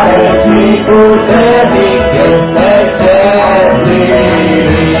 care și puternic este cernic.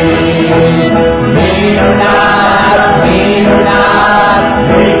 Minunat, minunat,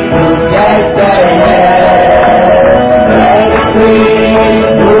 Iisus este El, fericit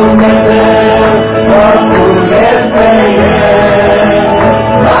Dumnezeu, totul este El,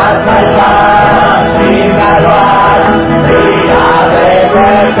 m-a salvat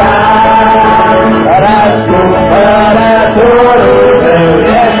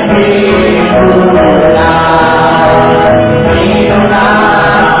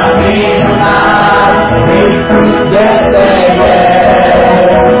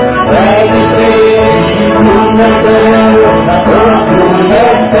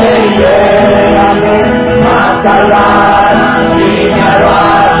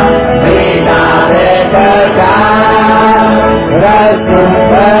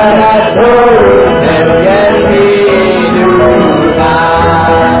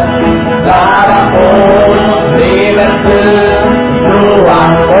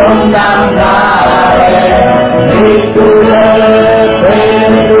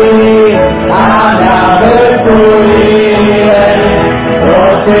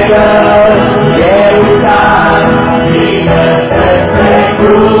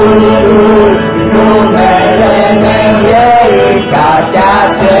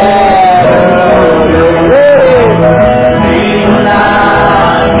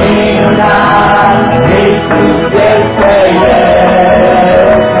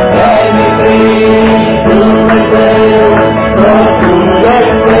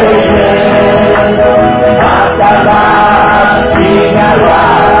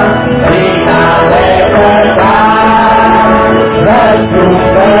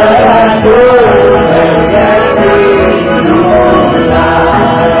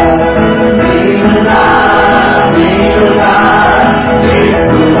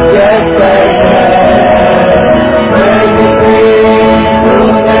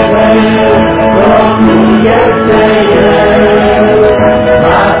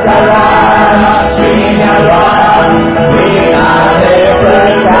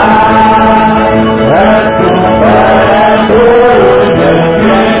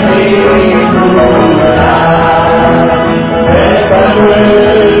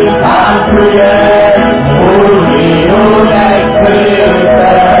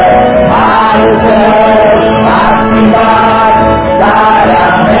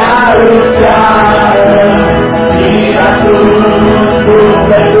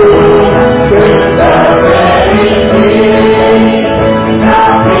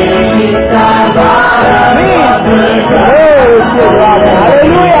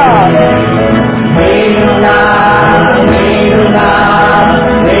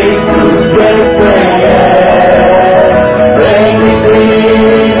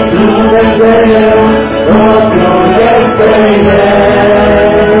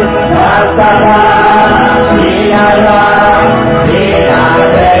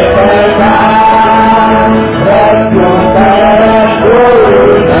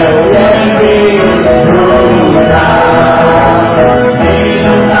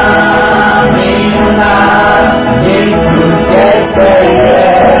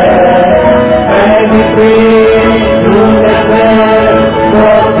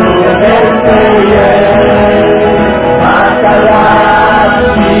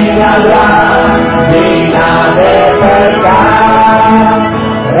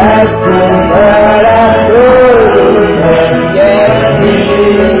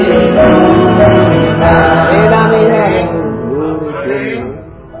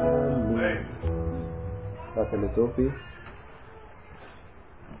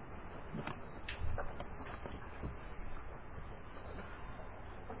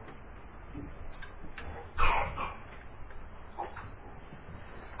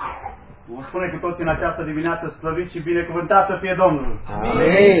Vom spune cu toții în această dimineață, slăvit și binecuvântat să fie Domnul.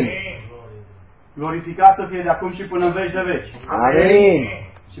 Amin. Glorificat să fie de acum și până în veci de veci. Amin.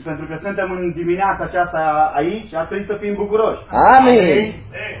 Și pentru că suntem în dimineața aceasta aici, ar trebui să fim bucuroși. Amin.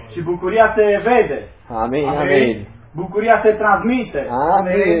 Și bucuria se vede. Amin. Amin. Bucuria se transmite.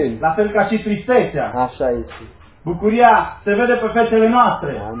 Amin. La fel ca și tristețea. Așa este. Bucuria se vede pe fețele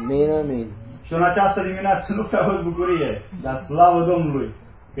noastre. Amin. Amin. Și în această dimineață nu prea văd bucurie, dar slavă Domnului,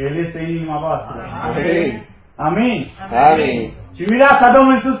 că El este în inima voastră. Amin. Amin. Amin. Și mireasa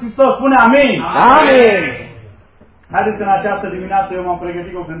Domnului Iisus Hristos spune amin. Amin. Haideți în această dimineață, eu m-am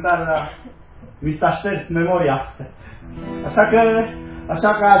pregătit o cântare, dar mi s-a șters memoria.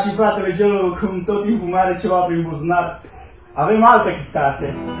 Așa că și fratele Gelu, cum tot timpul mai are ceva prin buzunar, avem alte cântare.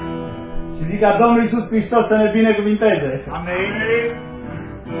 Și zic ca Domnul Iisus Hristos să ne binecuvinteze. Amin.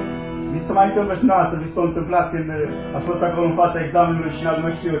 Mi se mai întâmplă și noastră, mi s-a întâmplat când a fost acolo în fața examenului și n-am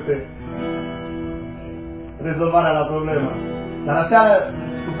mai știut rezolvarea la problemă. Dar aseară,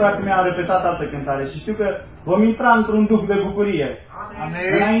 cu fratele meu am repetat altă cântare și știu că vom intra într-un duh de bucurie. Amin.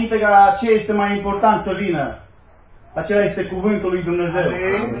 Înainte ca ce este mai important să vină, acela este cuvântul lui Dumnezeu.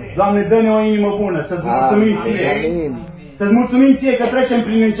 Amin. Doamne, dă-ne o inimă bună, să-ți mulțumim ție. Să-ți mulțumim ție că trecem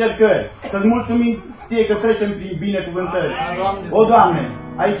prin încercări. Să-ți mulțumim ție că trecem prin binecuvântări. O, Doamne,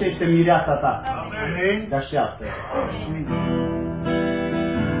 aici este mireasa ta. Amin. Te așteaptă.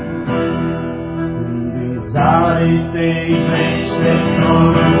 Zare se ivește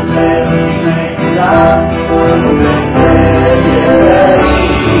trunul pe imediat, Dumnezeu e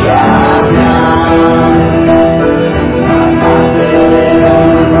tăria mea. Amatele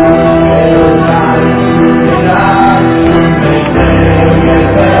Dumnezeu n-ar supera, Dumnezeu e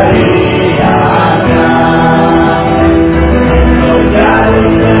tăria mea. Înțelegeară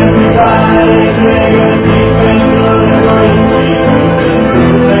de viitoare pregătit pentru noi și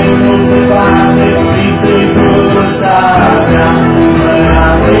Dumnezeu se bate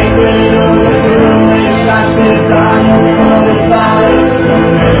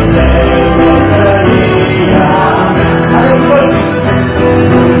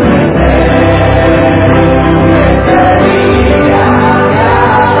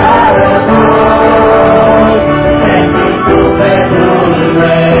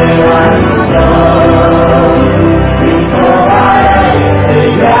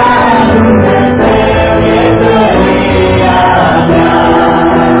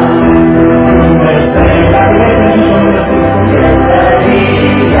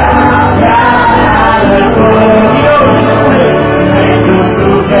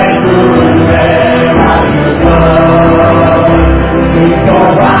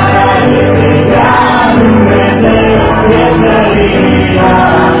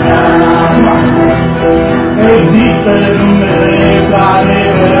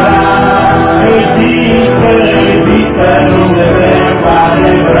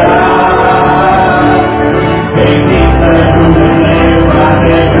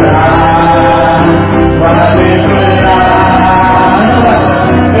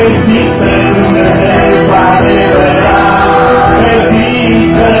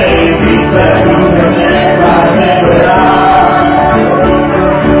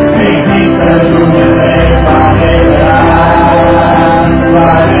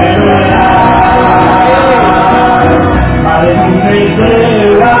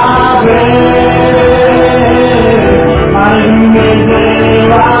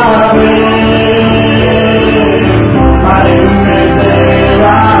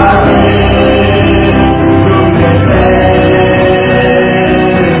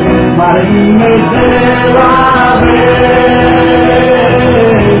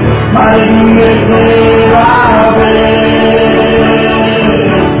Dumnezeu avem,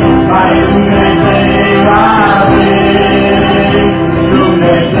 mai Dumnezeu avem,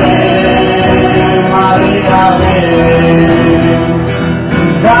 Dumnezeu mare avem.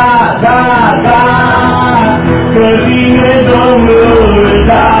 Da, da, da, că vine Domnul,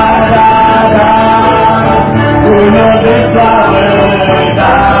 da, da, da, unul de slavă,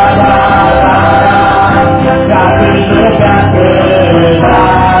 da, da, da, ca să-și răpească, da,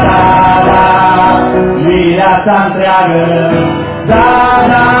 da, da, viața întreagă, da,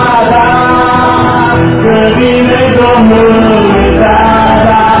 da, da, că vine Domnul, da,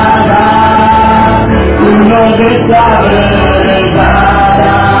 da, da, unul de slavă, da,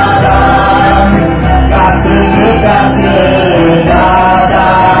 da, da, ca să-și răpească, da, da,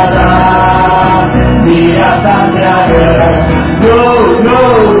 da, viața întreagă. Nu, nu,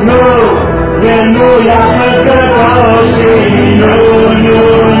 nu, el nu ia păcătoșii, nu, nu,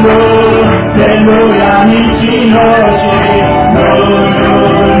 nu, el nu ia mincinoșii, nu, nu,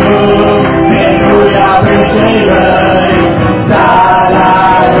 nu, el nu ia pe cei răi, da, da,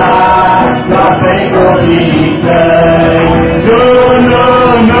 da, doar pe copiii tăi. Nu, nu,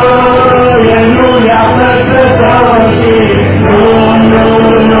 nu, el nu ia păcătoșii, nu, nu,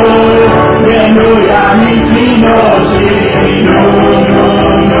 nu, el nu ia mincinoșii, nu, nu,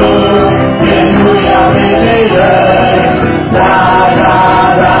 nu, el nu ia pe cei răi, da, da,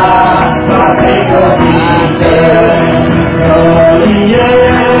 da, doar pe copiii tăi. Glorie,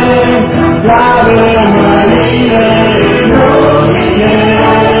 slavă, mărire, glorie,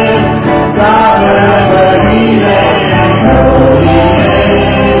 slavă, mărire, glorie,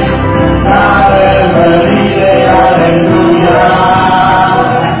 slavă, mărire, aleluia.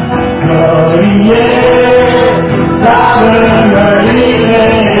 Glorie, slavă, mărire,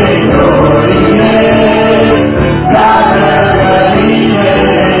 glorie, slavă, mărire,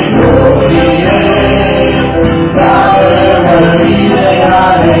 glorie, slavă, mărire,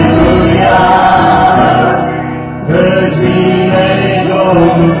 aleluia. Vine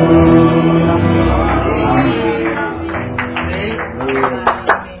Domnul.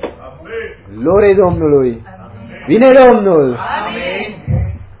 Glorie Domnului! Vine Domnul!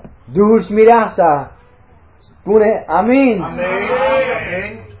 Duhul și mireasa spune amin!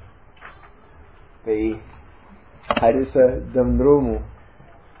 Păi, haideți să dăm drumul.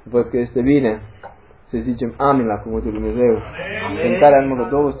 Văd că este bine să zicem amin la cuvântul Lui Dumnezeu. Cântarea numărul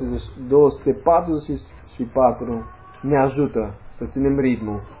 244 ne ajută să ținem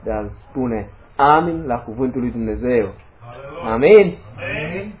ritmul de a spune amin la cuvântul Lui Dumnezeu. Amin!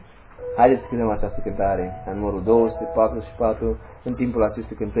 Haideți să cântăm această cântare, la numărul 244, în timpul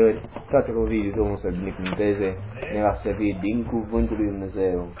acestei cântări. Fratele Ovidiu, Domnul să-l binecuvânteze, ne va servi din cuvântul Lui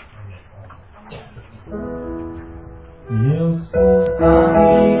Dumnezeu. Eu spun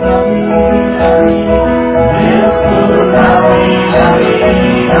amin, amin, amin, eu spun amin,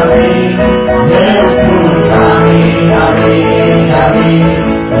 amin, amin, eu spun amin, amin, amin,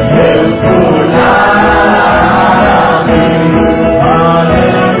 eu spun amin, aleluia,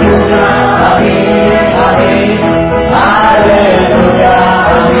 amin, amin, aleluia,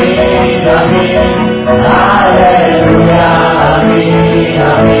 amin, amin, aleluia, amin,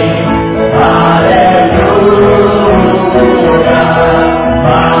 amin, aleluia,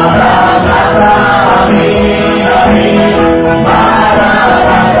 Maranatha, amin, amin,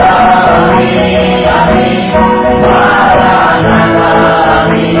 Maranatha, amin, amin, Maranatha,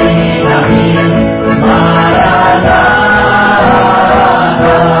 amin, amin, Maranatha,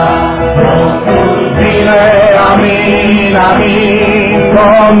 Domnul vine, amin, amin,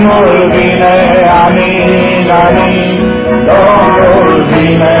 Domnul vine, amin, amin, Domnul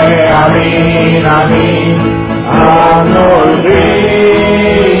vine, amin, amin, anul vine.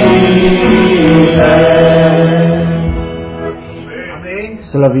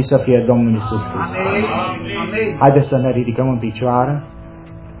 Slăvit să fie Domnul Iisus Hristos. Haideți să ne ridicăm în picioare,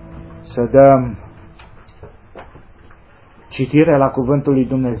 să dăm citire la cuvântul lui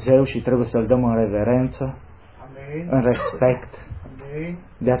Dumnezeu și trebuie să-l dăm în reverență, în respect.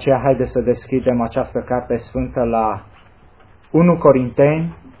 De aceea haideți să deschidem această carte sfântă la 1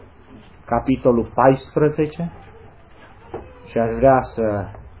 Corinteni, capitolul 14, și aș vrea să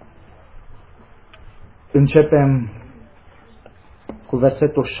începem cu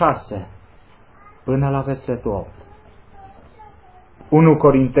versetul 6 până la versetul 8. 1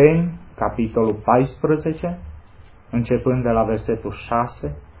 Corinteni, capitolul 14, începând de la versetul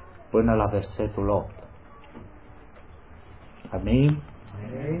 6 până la versetul 8. Amin?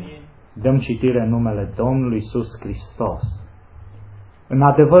 Dăm citire în numele Domnului Iisus Hristos. În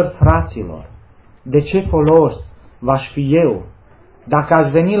adevăr, fraților, de ce folos v-aș fi eu dacă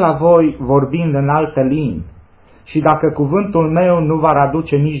aș veni la voi vorbind în alte limbi și dacă cuvântul meu nu va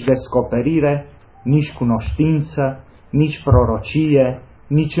aduce nici descoperire, nici cunoștință, nici prorocie,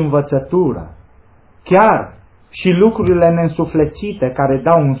 nici învățătură, chiar și lucrurile neînsuflețite care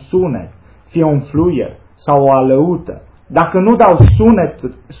dau un sunet, fie un fluier sau o alăută, dacă nu dau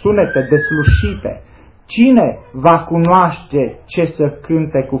sunete deslușite, cine va cunoaște ce să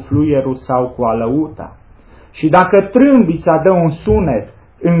cânte cu fluierul sau cu alăuta? Și dacă trâmbița dă un sunet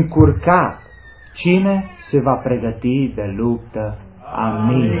încurcat, cine se va pregăti de luptă?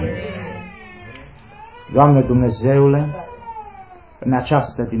 Amin. Doamne Dumnezeule, în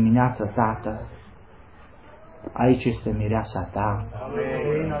această dimineață, Tată, aici este mireasa Ta.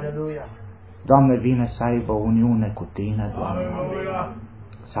 Doamne, vine să aibă uniune cu Tine, Doamne.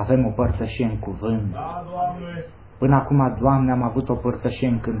 Să avem o părtășie în cuvânt. Până acum, Doamne, am avut o părtășie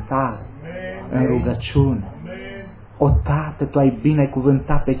în cântare, în rugăciune. O, Tată, Tu ai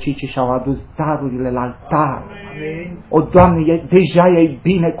binecuvântat pe cei ce și-au adus darurile la altar. O, Doamne, deja i-ai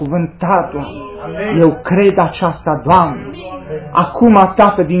binecuvântat, Doamne. Eu cred aceasta, Doamne. Acum,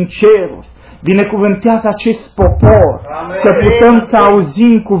 Tată din ceruri, binecuvântează acest popor, să putem să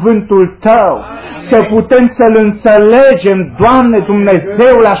auzim cuvântul Tău, să putem să-L înțelegem, Doamne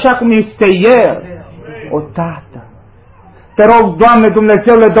Dumnezeule, așa cum este El. O, Tată, Te rog, Doamne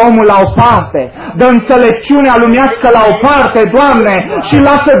Dumnezeule, dă omul la o parte, dă înțelepciunea lumească la o parte, Doamne, și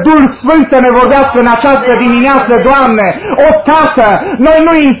lasă Duhul Sfânt să ne vorbească în această dimineață, Doamne. O, Tată, noi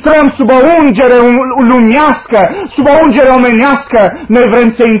nu intrăm sub o ungere lumească, sub o ungere omenească, noi vrem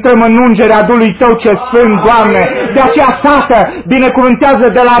să intrăm în ungerea Duhului Tău cel Sfânt, Doamne. De aceea, Tată, binecuvântează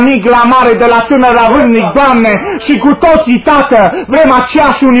de la mic la mare, de la tânăr la vârstnic, Doamne, și cu toții, Tată, vrem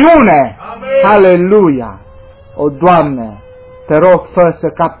aceeași uniune. Aleluia! O, Doamne, Te rog, fă să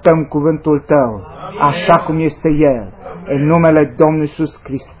captăm cuvântul Tău, așa cum este El. În numele Domnului Iisus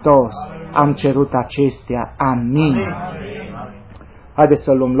Hristos am cerut acestea. Amin. Haideți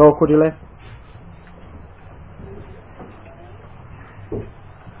să luăm locurile.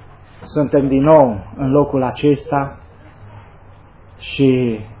 Suntem din nou în locul acesta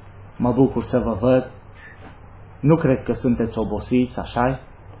și mă bucur să vă văd. Nu cred că sunteți obosiți, așa-i?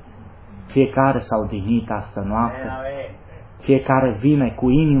 Fiecare s-a odihnit astă noapte. Fiecare vine cu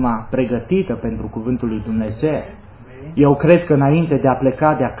inima pregătită pentru cuvântul lui Dumnezeu. Eu cred că înainte de a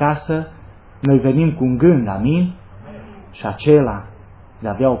pleca de acasă, noi venim cu un gând, amin? Și acela de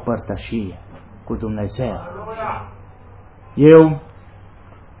a avea o părtășie cu Dumnezeu. Eu,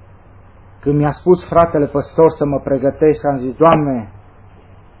 când mi-a spus fratele păstor să mă pregătesc, am zis, Doamne,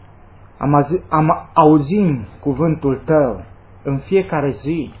 auzim cuvântul Tău în fiecare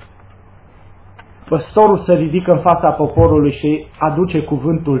zi. Păstorul se ridică în fața poporului și aduce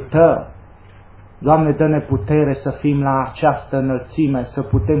cuvântul Tău. Doamne, dă-ne putere să fim la această înălțime, să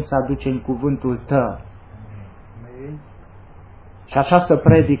putem să aducem cuvântul Tău. Și această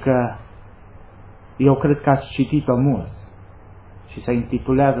predică, eu cred că ați citit-o mult și se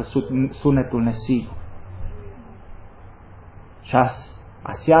intitulează Sunetul Nesigur. Și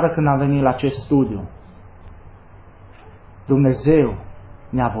aseară când am venit la acest studiu, Dumnezeu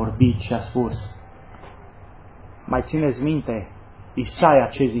ne-a vorbit și a spus, mai țineți minte Isaia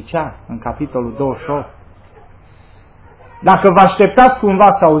ce zicea în capitolul 28? Dacă vă așteptați cumva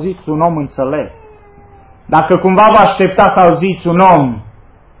să auziți un om înțelept, dacă cumva vă așteptați să auziți un om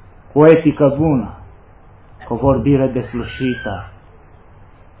cu o etică bună, cu o vorbire deslușită,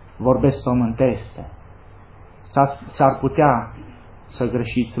 vorbesc pământește, s-ar putea să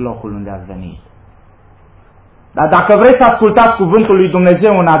greșiți locul unde ați venit. Dar dacă vreți să ascultați cuvântul lui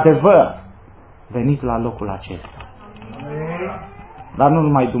Dumnezeu în adevăr, veniți la locul acesta. Dar nu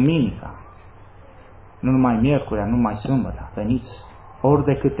numai duminica, nu numai miercurea, nu numai sâmbătă. Veniți ori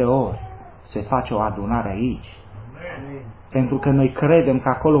de câte ori se face o adunare aici. Pentru că noi credem că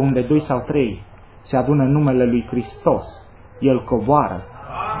acolo unde 2 sau 3 se adună în numele lui Hristos, El coboară.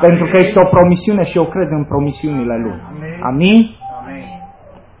 Pentru că este o promisiune și eu cred în promisiunile Lui. Amin?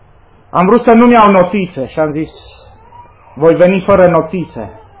 Am vrut să nu-mi iau notițe și am zis, voi veni fără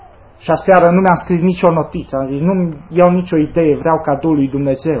notițe. Și aseară nu mi-am scris nicio notiță, am zis, nu iau nicio idee, vreau ca Duhul lui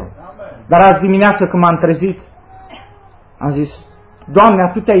Dumnezeu. Dar azi dimineață când m-am trezit, am zis, Doamne,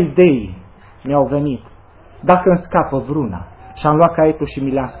 atâtea idei mi-au venit, dacă îmi scapă vreuna. Și am luat caietul și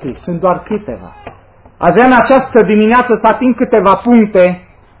mi le-am scris, sunt doar câteva. Azi în această dimineață să ating câteva puncte,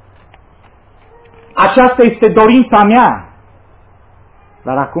 aceasta este dorința mea.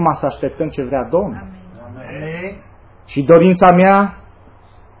 Dar acum să așteptăm ce vrea Domnul. Și dorința mea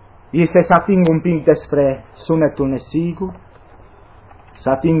este să ating un pic despre sunetul nesigur, să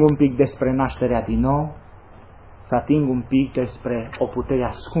ating un pic despre nașterea din nou, să ating un pic despre o putere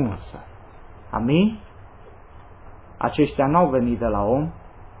ascunsă. Amin? Aceștia n-au venit de la om,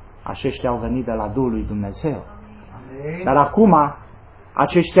 aceștia au venit de la Duhul lui Dumnezeu. Amin. Dar acum,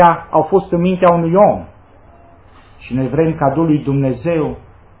 aceștia au fost în mintea unui om. Și noi vrem ca Duhul lui Dumnezeu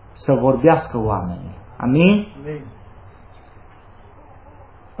să vorbească oamenii. Amin? Amin.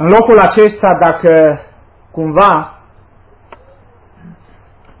 În locul acesta, dacă cumva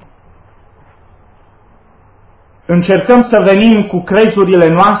încercăm să venim cu crezurile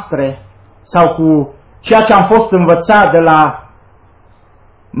noastre sau cu ceea ce am fost învățat de la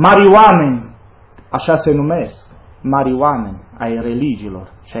mari oameni, așa se numesc, mari oameni ai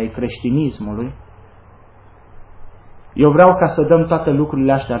religiilor și ai creștinismului, eu vreau ca să dăm toate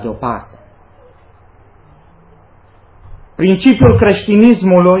lucrurile astea deoparte. Principiul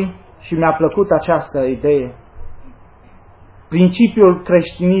creștinismului, și mi-a plăcut această idee, principiul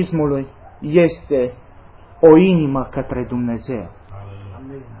creștinismului este o inimă către Dumnezeu.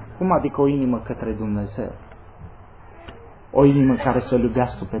 Cum adică o inimă către Dumnezeu? O inimă care să-L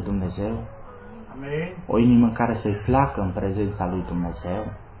iubească pe Dumnezeu, o inimă care să-i placă în prezența lui Dumnezeu,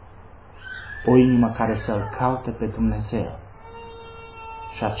 o inimă care să-L caute pe Dumnezeu.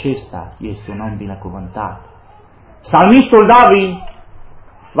 Și acesta este un om binecuvântat. Psalmistul David,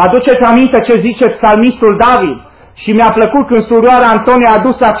 vă aduceți aminte ce zice psalmistul David? Și mi-a plăcut când surioara Antonia a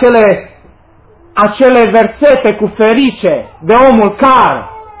adus acele versete cu ferice de omul care,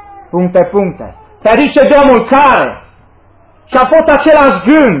 puncte, ferice de omul care. Și a fost același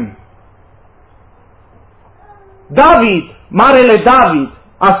gând. David, marele David,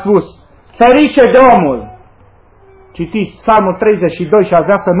 a spus, ferice de omul. Citiți Psalmul 32 și aș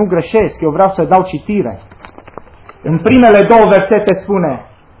vrea să nu greșesc, eu vreau să dau citire. În primele două versete spune,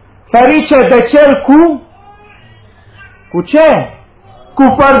 ferice de cel cu ce?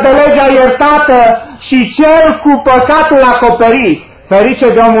 Cu părdelegea iertată și cel cu păcatul acoperit. Ferice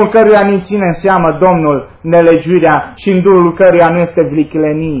de omul căruia nu ține în seamă Domnul nelegiuirea și în durul căruia nu este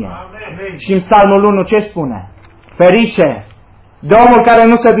viclenie. Și în Psalmul 1 ce spune? Ferice de omul care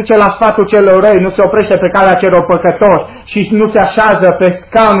nu se duce la sfatul celor răi, nu se oprește pe calea celor păcătoși și nu se așează pe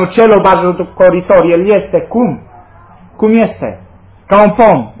scaunul celor batjocoritori. El este cum? Cum este? Ca un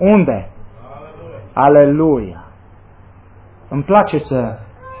pom. Unde? Aleluia! Îmi place să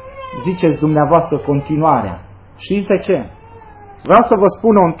ziceți dumneavoastră continuarea. Știți de ce? Vreau să vă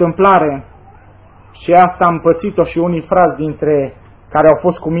spun o întâmplare și asta am pățit-o și unii frați dintre care au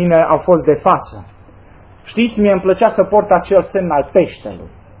fost cu mine au fost de față. Știți, mie îmi plăcea să port acel semn al peștelui.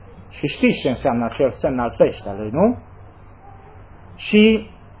 Și știți ce înseamnă acel semn al peștelui, nu? Și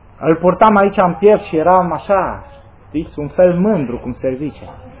îl purtam aici în piept și eram așa, știți, un fel mândru, cum se zice.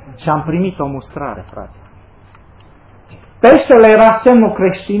 Și am primit o mustrare, frate. Peștele era semnul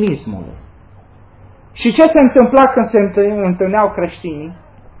creștinismului. Și ce se întâmpla când se întâlneau creștinii?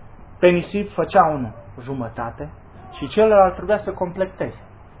 Pe nisip făcea unul jumătate și celălalt trebuia să completeze.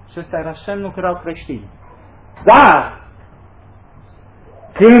 Și ăsta era semnul că erau creștini. Dar,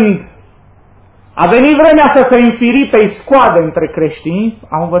 când a venit vremea să se înfiripe iscoade între creștini,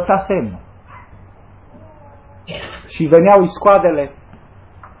 au învățat semnul. Și veneau iscoadele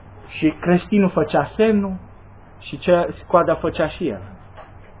și creștinul făcea semnul și scoada făcea și el.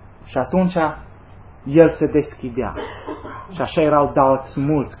 Și atunci el se deschidea. Și așa erau dați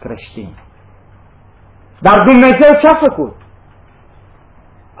mulți creștini. Dar Dumnezeu ce-a făcut?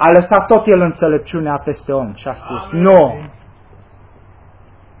 A lăsat tot el înțelepciunea peste om și a spus, nu.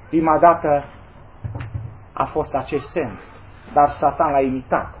 Prima dată a fost acest semn, dar Satan l-a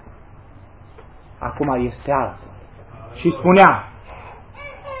imitat. Acum este altul. Și spunea,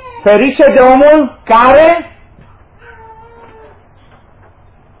 ferice de omul care,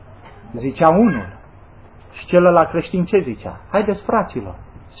 zicea unul, și celălalt creștin ce zicea? Haideți, fraților,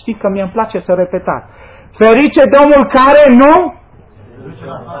 știți că mie îmi place să repetați. Ferice de omul care nu?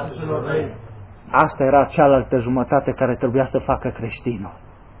 Asta era cealaltă jumătate care trebuia să facă creștinul.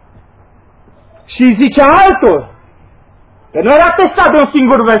 Și zicea altul, că nu era testat de un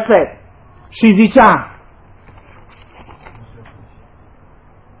singur verset. Și zicea,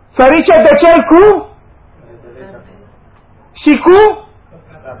 ferice de cel cu? Și cu?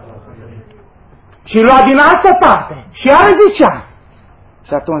 Și lua din altă parte. Și el zicea.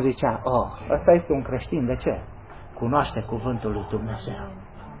 Și atunci zicea, ăsta este un creștin, de ce? Cunoaște cuvântul lui Dumnezeu.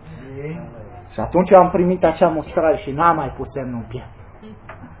 Și atunci am primit acea mustrare și n-am mai pus semnul în piept.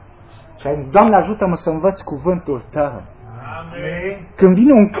 Și am zis, Doamne, ajută-mă să învăț cuvântul Tău. Când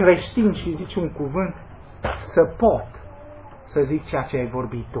vine un creștin și zice un cuvânt, să pot să zic ceea ce ai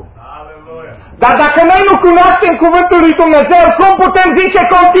vorbit tu. Dar dacă noi nu cunoaștem cuvântul lui Dumnezeu, cum putem zice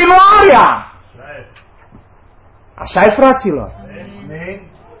continuarea? Așa-i, fraților.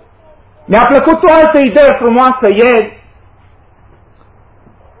 Mi-a plăcut o altă idee frumoasă ieri.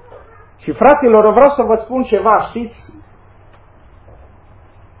 Și, fraților, vreau să vă spun ceva, știți?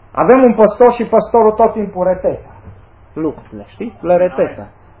 Avem un păstor și păstorul tot timpul repetă lucrurile, știți? Le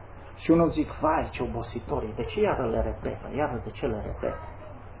repetă. Și unul zic, vai, ce obositorii, de ce iară le repetă? Iară de ce le repetă?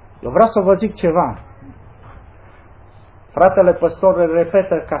 Eu vreau să vă zic ceva. Fratele păstor le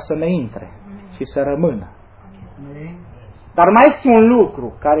repetă ca să ne intre și să rămână. Dar mai este un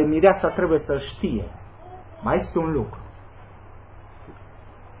lucru care mireasa trebuie să știe. Mai este un lucru.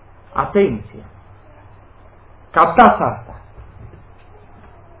 Atenție! Captați asta!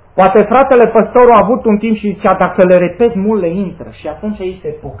 Poate fratele păstorul a avut un timp și zicea, dacă le repet mult le intră și atunci ei se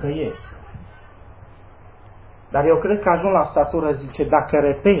pocăiesc. Dar eu cred că ajung la statură, zice, dacă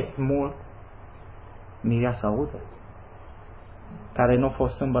repet mult, mireasa audă. Care nu a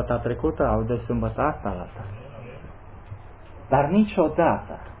fost sâmbătă trecută, aude sâmbătă asta la ta. Dar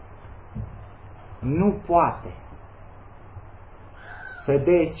niciodată nu poate să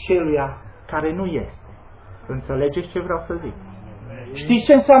dea celuia care nu este. Înțelegeți ce vreau să zic? Știți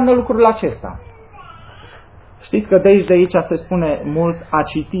ce înseamnă lucrul acesta? Știți că de aici se spune mult a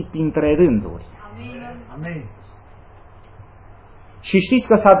citi printre rânduri. Amin. Și știți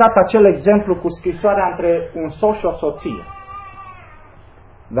că s-a dat acel exemplu cu scrisoarea între un soț și o soție.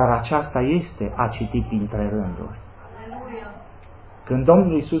 Dar aceasta este a citi printre rânduri. Când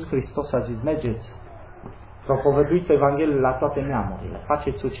Domnul Iisus Hristos a zis, mergeți, propovăduiți Evangheliul la toate neamurile,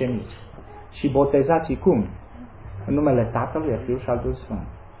 faceți ucenici și botezați cum? În numele Tatălui, al Fiului și al Duhului Sfânt.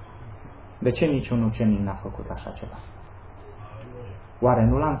 De ce niciun ucenic n-a făcut așa ceva? Oare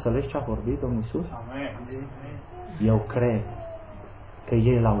nu l-a înțeles ce a vorbit Domnul Iisus? Eu cred că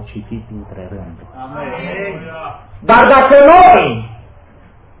ei l-au citit între rânduri. Dar dacă noi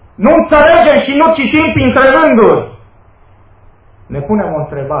nu înțelegem și nu citim printre rânduri, ne punem o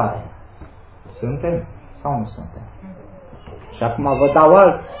întrebare. Suntem sau nu suntem? Și acum vă dau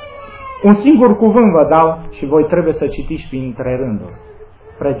un singur cuvânt vă dau și voi trebuie să citiți printre rânduri.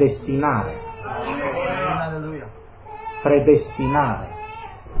 Predestinare. Predestinare.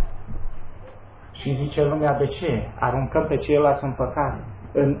 Și zice lumea, de ce? Aruncăm pe ceilalți în păcate,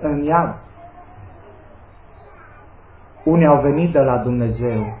 în iad. Unii au venit de la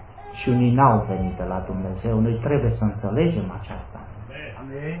Dumnezeu și unii n-au venit de la Dumnezeu. Noi trebuie să înțelegem aceasta.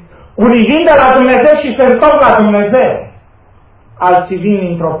 Unii vin de la Dumnezeu și se întorc la Dumnezeu. Alții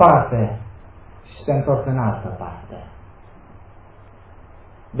vin într-o parte și se întorc în altă parte.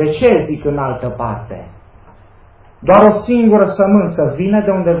 De ce zic în altă parte? Doar o singură sămânță vine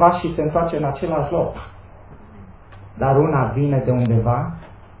de undeva și se întoarce în același loc. Dar una vine de undeva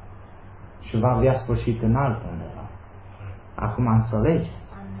și va avea sfârșit în altundeva. Acum înțelegeți?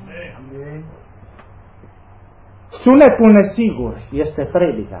 Sunetul nesigur este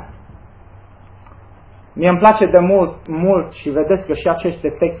predica. Mie îmi place de mult și vedeți că și aceste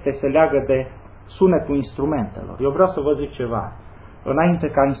texte se leagă de sunetul instrumentelor. Eu vreau să vă zic ceva. Înainte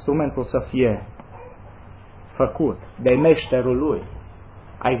ca instrumentul să fie făcut de meșterul lui,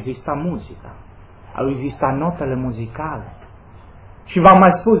 a existat muzica, au existat notele muzicale. Și v-am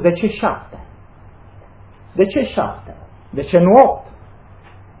mai spus, de ce 7? De ce 7? De ce nu 8?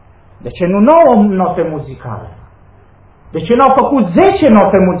 De ce nu 9 note muzicale? De ce nu au făcut 10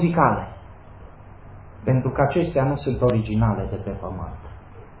 note muzicale? Pentru că acestea nu sunt originale de pe pământ.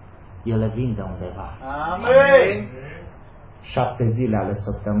 Ele vin de undeva. Amin. 7 zile ale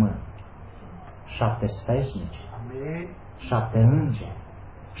săptămânii. 7 sfeșnici. 7 îngeri.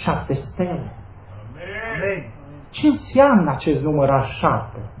 7 stele. Amin. Ce înseamnă acest număr al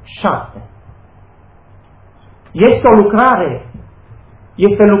 7? 7. Este o lucrare.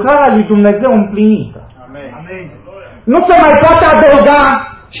 Este lucrarea lui Dumnezeu împlinită. Amin. Nu se mai poate adăuga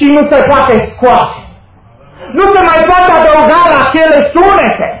și nu se poate scoate. Nu se mai poate adăuga la cele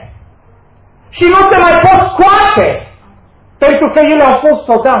sunete. Și nu se mai pot scoate. Pentru că ele au fost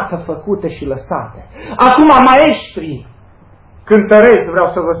odată făcute și lăsate. Acum maestrii cântăreți, vreau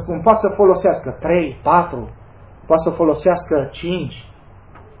să vă spun, poate să folosească 3, 4, poate să folosească 5,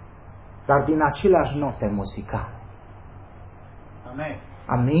 dar din aceleași note muzicale. Amin.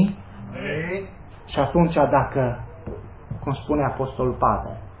 Amin? Amin. Și atunci dacă, cum spune Apostolul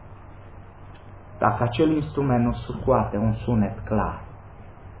Pavel, dacă acel instrument nu scoate un sunet clar,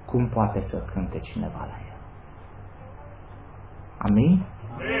 cum poate să cânte cineva la el? Amin?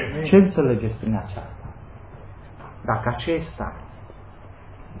 Amin. Ce înțelegeți prin aceasta? Dacă acesta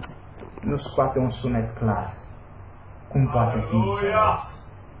nu scoate un sunet clar, cum poate fi înțeles?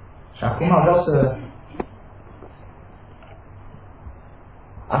 Și acum vreau să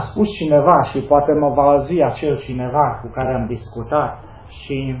A spus cineva și poate mă va auzi acel cineva cu care am discutat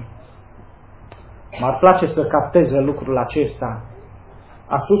și m-ar place să capteze lucrul acesta.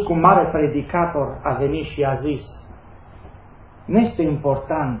 A spus că un mare predicator a venit și a zis: nu este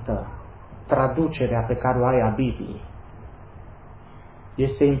importantă traducerea pe care o ai a Bibliei.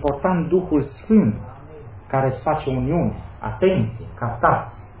 Este important Duhul Sfânt care îți face uniune. Atenție,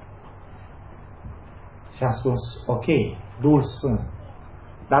 captați. Și am spus: ok, Duhul Sfânt.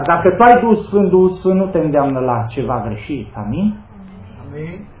 Dar dacă tu ai Duhul Sfânt nu te îndeamnă la ceva greșit. Amin?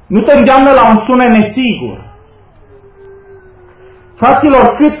 Amin. Nu te îndeamnă la un sunet nesigur.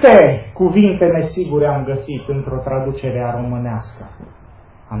 Fraților, câte cuvinte nesigure am găsit într-o traducere românească?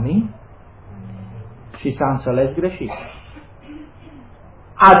 Amin? Și s-a înțeles greșit.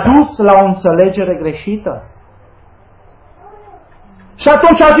 A dus la o înțelegere greșită. Și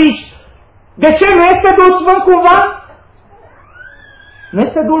atunci zici: de ce nu este Duhul Sfânt cumva? Nu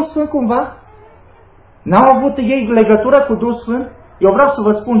este Duhul Sfânt cumva? N-au avut ei legătură cu Duhul Sfânt? Eu vreau să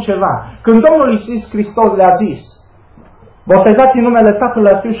vă spun ceva. Când Domnul Iisus Hristos le-a zis: botezați în numele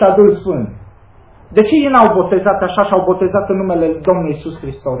Tatălui, Fiul și al Duhului Sfânt. De ce ei n-au botezat așa și au botezat în numele Domnului Iisus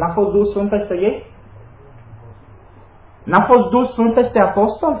Hristos? N-a fost Duhul Sfânt peste ei? N-a fost Duhul Sfânt peste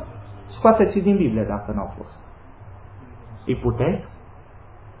apostol? Scoateți-i din Biblie dacă n-au fost. Îi puteți?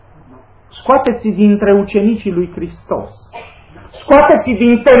 Scoateți-i dintre ucenicii lui Hristos. Scoateți-i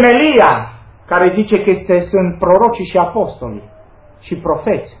din temelia care zice că sunt prorocii și apostolii și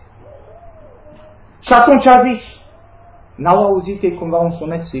profeți. Și atunci zici: n-au auzit ei cumva un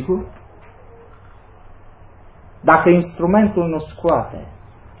sunet sigur? Dacă instrumentul nu scoate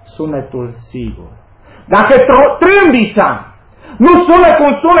sunetul sigur, dacă trâmbița nu sună cu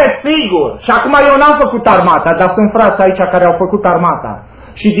un sunet sigur, și acum eu n-am făcut armata, dar sunt frați aici care au făcut armata,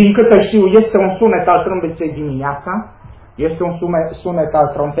 și din câte știu este un sunet al trâmbiței dimineața, este un sunet al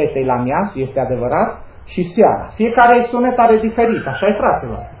trompetei la miaz, este adevărat, și seara. Fiecare sunet are diferit, așa e,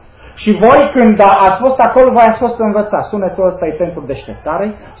 fraților. Și voi, când ați fost acolo, voi ați fost învățați. Sunetul ăsta e pentru deșteptare,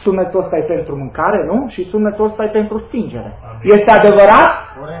 sunetul ăsta e pentru mâncare, nu? Și sunetul ăsta e pentru stingere. Este adevărat?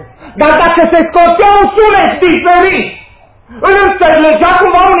 Dar dacă se scotea un sunet diferit, îl înțelegea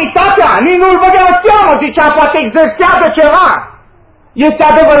cumva unitatea, nici nu-l băgea în seamă, zicea, poate exersează ceva. Este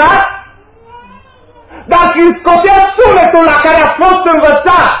adevărat? Dacă îl scotea sunetul la care ați fost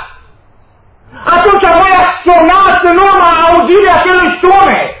învățați, atunci voi acționați în urma auzirii acelui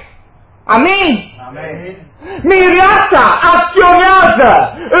sunet. Amin? Amin. Mireasa acționează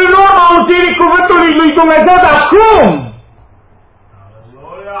în urma auzirii cuvântului lui Dumnezeu, dar cum?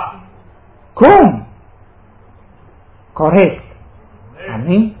 Aleluia. Cum? Corect.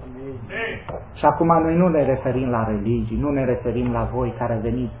 Amin? Și acum noi nu ne referim la religii, nu ne referim la voi care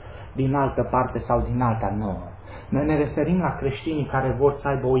veniți din altă parte sau din alta nouă. Noi ne referim la creștinii care vor să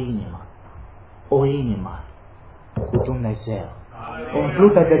aibă o inimă cu Dumnezeu,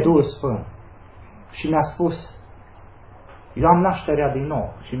 umplută de Duhul Sfânt. Și mi-a spus: eu am nașterea din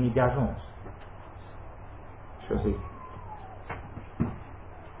nou și mi-i de ajuns. Și eu zic,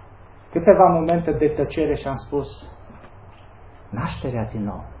 câteva momente de tăcere și am spus: nașterea din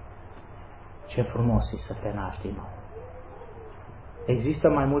nou. Ce frumos e să te naști din nou. Există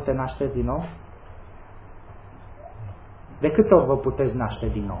mai multe nașteri din nou? De câte ori vă puteți naște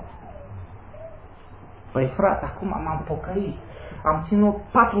din nou? Păi frate, acum m-am pocăit. Am ținut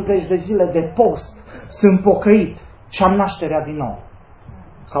 40 de zile de post. Sunt pocăit și am nașterea din nou.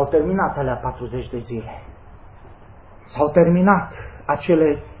 S-au terminat alea 40 de zile. S-au terminat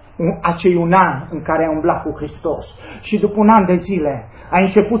acei un an în care ai umblat cu Hristos. Și după un an de zile ai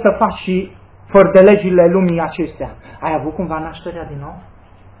început să faci și fără de legile lumii acestea. Ai avut cumva nașterea din nou?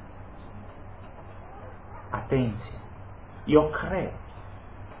 Atenție! Eu cred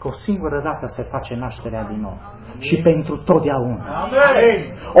că o singură dată se face nașterea din nou. Și pentru totdeauna. Amin.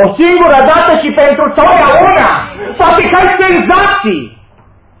 O singură dată și pentru totdeauna. Poate că ai senzații.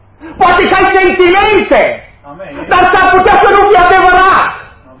 Poate că ai sentimente. Amin. Dar s-ar putea să nu fie adevărat.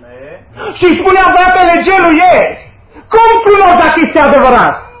 Amin. Și spunea fratele Gelu ieri: cum cunoști dacă este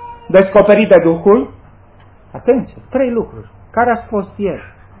adevărat? Descoperit de Duhul. Atenție, 3 lucruri. Care ați fost ieri?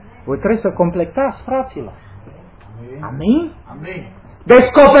 Voi trebuie să completați, fraților. Amin? Amin.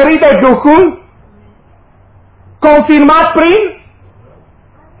 Descoperit de Duhul, confirmat prin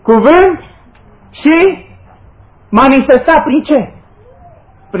cuvânt și manifestat prin ce?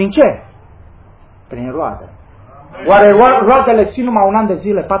 Prin ce? Prin roade. Oare roadele țin numai un an de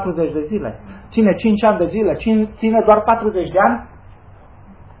zile, 40 de zile? Ține 5 ani de zile? Ține doar 40 de ani?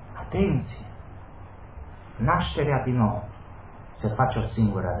 Atenție! Nașterea din nou se face o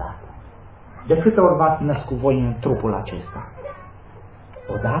singură dată. De câte ori v-ați născut voi în trupul acesta?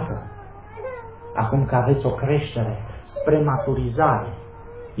 odată. Acum că aveți o creștere spre maturizare,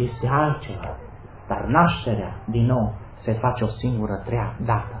 este altceva. Dar nașterea, din nou, se face o singură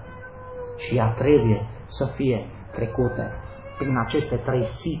dată. Și ea trebuie să fie trecută prin aceste 3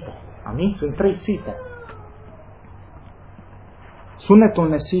 site. Amin? Sunt 3 site. Sunetul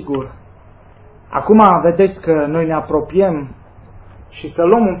nesigur. Acum vedeți că noi ne apropiem și să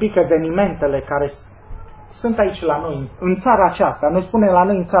luăm un pic evenimentele care sunt aici la noi, în țara aceasta. Noi spunem la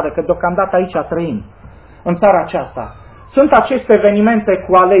noi în țară, că deocamdată aici trăim, în țara aceasta. Sunt aceste evenimente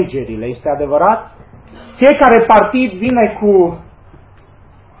cu alegerile, este adevărat? Fiecare partid vine cu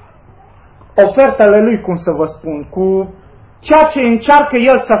ofertele lui, cum să vă spun, cu ceea ce încearcă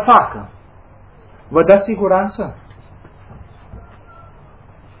el să facă. Vă dă siguranță?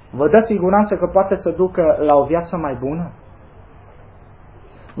 Vă dă siguranță că poate să ducă la o viață mai bună?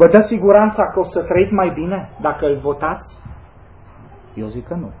 Vă dă siguranța că o să trăiți mai bine dacă îl votați? Eu zic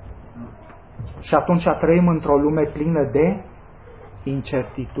că nu. Și atunci trăim într-o lume plină de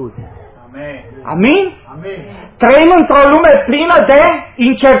incertitudine. Amin? Amin? Trăim într-o lume plină de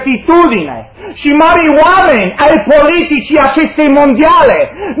incertitudine. Și mari oameni ai politicii acestei mondiale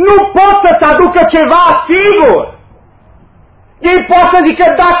nu pot să-ți aducă ceva sigur. Ei pot să zică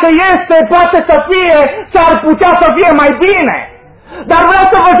dacă este, poate să fie, s-ar putea să fie mai bine. Dar vreau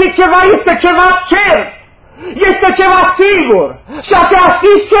să vă zic ceva, este ceva cert. Este ceva sigur. Și așa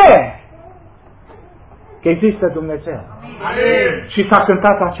știți ce? Că există Dumnezeu. Amin. Și s-a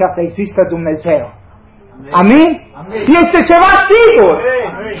cântat aceasta, există Dumnezeu. Amin? Amin? Este ceva sigur.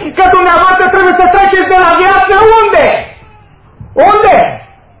 Amin. Că dumneavoastră trebuie să treceți de la viață unde? Unde?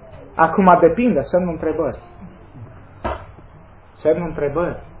 Acum depinde, semnul întrebări. Semnul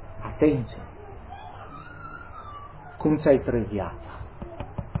întrebări. Atenție. Cum ți-ai trăit viața?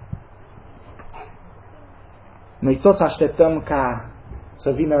 Noi toți așteptăm ca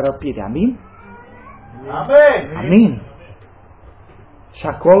să vină răpirea. Amin? Amin! Amin! Și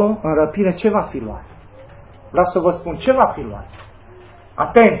acolo, în răpire, ce va fi luat? Vreau să vă spun, ce va fi luat?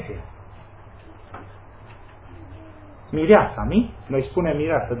 Atenție! Mireasa, amin? Noi spunem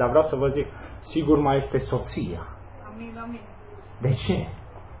mireasă, dar vreau să vă zic, sigur mai este soția. Amin, amin. De ce?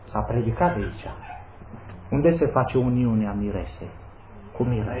 S-a predicat de aici. Unde se face uniunea miresei cu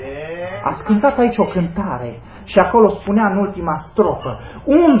mirele? Ați cântat aici o cântare și acolo spunea în ultima strofă,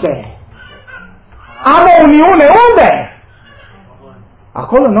 unde? Am o uniune, unde?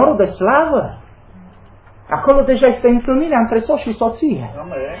 Acolo norul de slavă. Acolo deja este întâlnirea între soț și soție.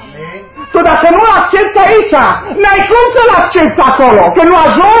 Tu dacă nu-l accepti aici, n-ai cum să-l accepti acolo, că nu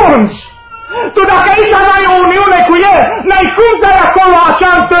ajungi. Tu dacă aici n-ai o uniune cu el, n-ai cum să ai acolo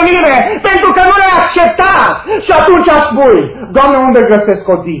acea întâlnire, pentru că nu l-ai acceptat. Și atunci spui, Doamne, unde găsesc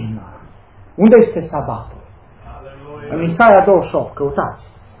odihnă? Unde este sabatul? În Isaia 28, căutați.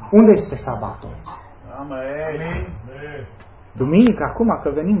 Unde este sabatul? Amin. Duminică, acum că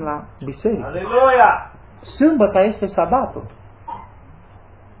venim la biserică. Aleluia! Sâmbătă este sabatul.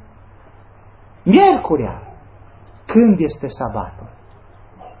 Miercurea, când este sabatul?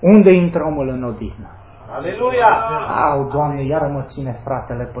 Unde intră omul în odihnă? Aleluia! Au, Doamne, iară mă ține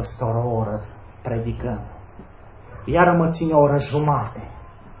fratele păstor o oră predicând. Iară mă ține o oră jumate.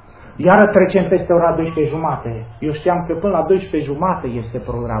 Iară trecem peste ora 12 jumate. Eu știam că până la 12 jumate este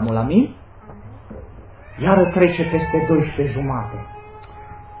programul, amin? Iară trece peste 12 jumate.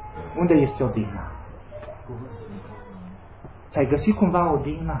 Unde este odihna? Ți-ai găsit cumva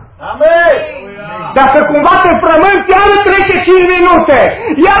odihna? Amin! Dacă cumva te frămânți, iară trece 5 minute.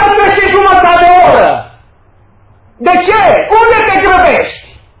 Iară trece jumătate de oră. De ce? Unde te grăbești?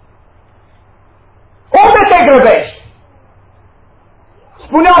 Unde te grăbești?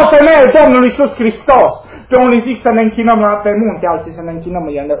 Spunea o femeie Domnului Iisus Hristos, pe unii zic să ne închinăm pe munte, alții să ne închinăm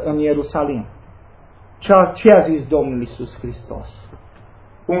în Ierusalim. Ce a zis Domnul Iisus Hristos?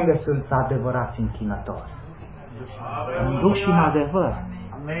 Unde sunt adevărați închinători? În duh și în adevăr.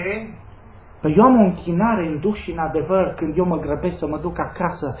 Amin. Păi eu am o închinare în duh și în adevăr când eu mă grăbesc să mă duc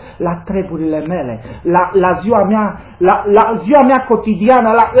acasă la treburile mele, la ziua mea cotidiană,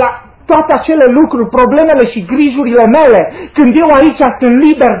 la toate acele lucruri, problemele și grijurile mele, când eu aici sunt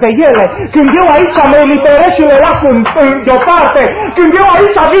liber de ele, când eu aici mă eliberez și le las deoparte, când eu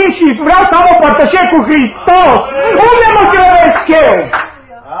aici vin și vreau să am o părtășie cu Hristos, unde mă grăbesc eu?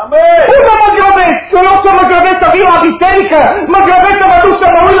 Amin. Unde mă grăbesc? În loc să mă grăbesc să vin la biserică, mă grăbesc să mă duc să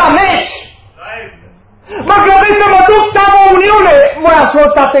mă uit la meci. Mă grăbesc să mă duc să am o uniune. Voi ați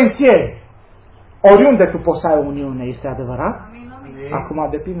luat atenție. Oriunde tu poți să ai o uniune, este adevărat? Acum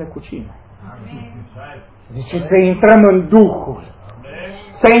depinde cu cine. Zice să intrăm în Duhul.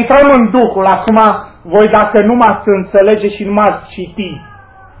 Să intrăm în Duhul. Acum voi dacă nu m-ați înțelege și nu m-ați citi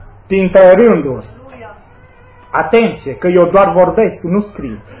dintre rânduri. Atenție, că eu doar vorbesc, nu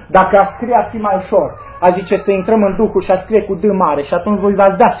scriu. Dacă a scrie ar fi mai ușor. A zice să intrăm în Duhul și a scrie cu D mare și atunci voi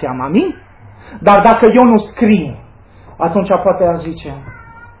v-ați da seama, amin? Dar dacă eu nu scriu, atunci poate a zice,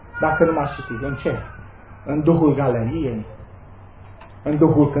 dacă nu m-aș citi, în ce? În Duhul galeriei? În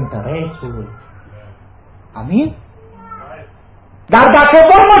Duhul cântărețului? Amin? Dar dacă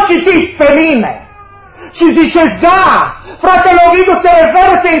voi mă citiți pe mine și ziceți, da, fratele Ovidiu se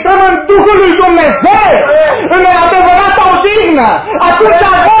referă să intrăm în Duhul lui Dumnezeu, în adevărata odihnă, atunci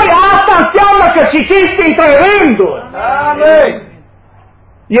voi asta înseamnă că citiți între rânduri. Amin.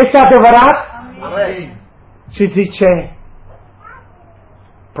 Este adevărat? Amin. Și zice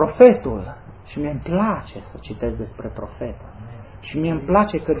profetul, și mie-mi place să citesc despre profet, și mie-mi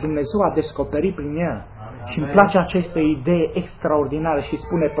place că Dumnezeu a descoperit prin el, și îmi place această idee extraordinară și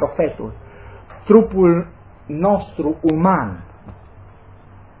spune profetul, trupul nostru uman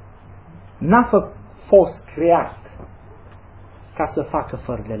n-a fost creat ca să facă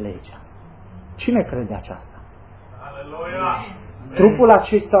fără de legea. Cine crede aceasta? Aleluia. Trupul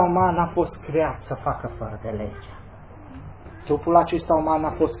acesta uman a fost creat să facă fără de legea. Trupul acesta uman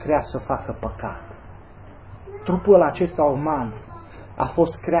a fost creat să facă păcat. Trupul acesta uman a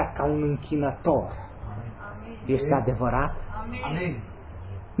fost creat ca un închinător. Este adevărat? Amin.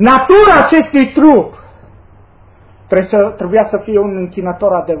 Natura acestui trup trebuia să fie un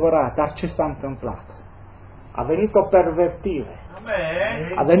închinător adevărat, dar ce s-a întâmplat? A venit o pervertire,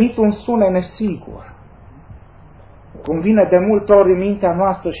 a venit un sunet nesigur. Cum vine de multe ori în mintea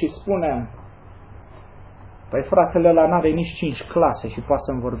noastră și spunem, păi fratele ăla n-are nici 5 clase și poate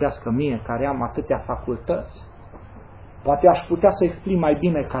să-mi vorbească mie care am atâtea facultăți. Poate aș putea să explic mai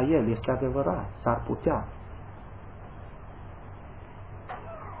bine ca el, este adevărat, s-ar putea.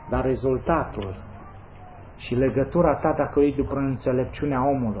 Dar rezultatul și legătura ta, dacă o iei după înțelepciunea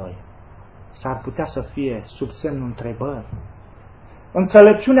omului, s-ar putea să fie sub semnul întrebării.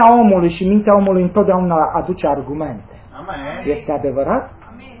 Înțelepciunea omului și mintea omului întotdeauna aduce argumente. Amen. Este adevărat?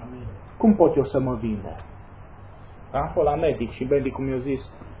 Amin. Cum pot eu să mă vinde? Am fost la medic și medicul mi-a zis,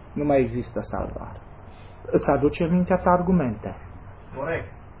 nu mai există salvare. Îți aduce mintea ta argumente.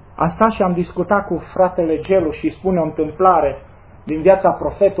 Corect. Asta și am discutat cu fratele Gelu și spune o întâmplare din viața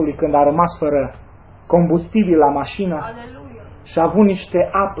profetului când a rămas fără combustibil la mașină. Aleluia. Și a avut niște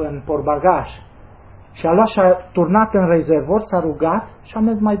apă în portbagaj și a luat și a turnat în rezervor, s-a rugat și a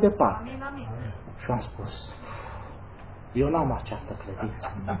mers mai departe. Amin, amin. Și am spus, eu n-am această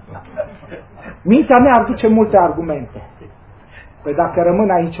credință. Mintea mea ar duce multe argumente. Păi dacă rămân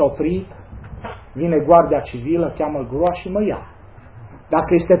aici oprit, vine guardia civilă, cheamă grua și mă ia.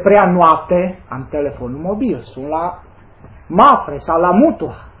 Dacă este prea noapte, am telefonul mobil, sun la Mafre sau la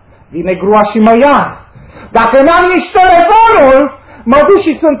Mutua. Vine grua și mă ia. Dacă n-am nici telefonul, mă duc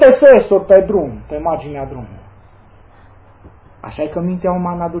și sunt SS-uri pe drum, pe marginea drumului. Așa e că mintea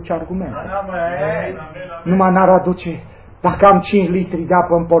umană aduce argumente. Amen. Numai n-ar aduce, dacă am 5 litri de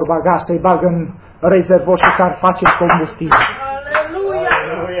apă în portbagaj, să-i bag în rezervor și s-ar face combustibil.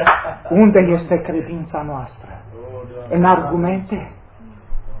 Aleluia. Unde este credința noastră? În argumente?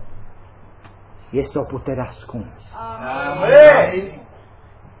 Este o putere ascunsă. Amen.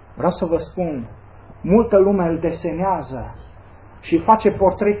 Vreau să vă spun, multă lume îl desenează și face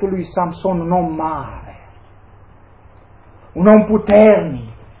portretul lui Samson un om mare, un om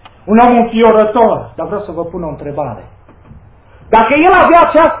puternic, un om înfiorător. Dar vreau să vă pun o întrebare. Dacă el avea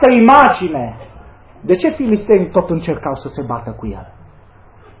această imagine, de ce filistenii tot încercau să se bată cu el?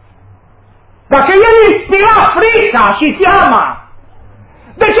 Dacă el inspira frica și teama,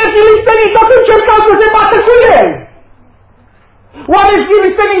 de ce filistenii tot încercau să se bată cu el? Oare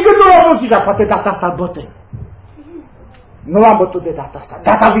filistenii în gândul lor nu zicea, poate data asta îl bătem. Nu l-am bătut de data asta,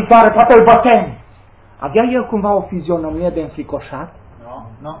 data viitoare poate îl bătem. Avea el cumva o fizionomie de înfricoșat?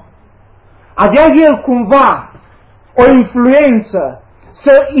 Nu. Avea el cumva o influență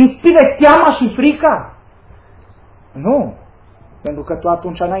să inspire teama și frica? Nu. Pentru că tu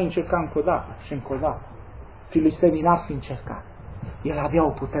atunci n-ai încercat încă o dată și încă o dată. Filistenii n-ar fi încercat. El avea o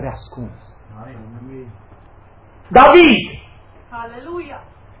putere ascunsă. David! Aleluia.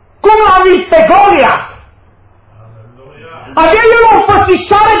 Cum l-a vist pe Goliat? Avea el o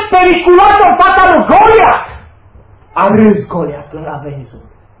înfățișare periculoasă în fața lui Goliat? A râs Goliat când l-a văzut.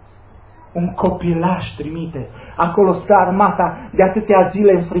 Un copilaș trimite. Acolo stă armata de atâtea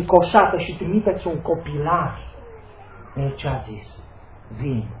zile înfricoșată și trimiteți un copilaș. El ce a zis?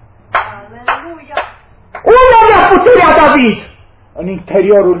 Vin. Aleluia. Unde avea puterea David? În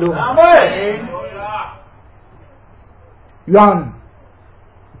interiorul lui. Amen. Ioan.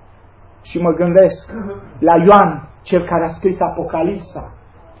 Și mă gândesc la Ioan, cel care a scris Apocalipsa.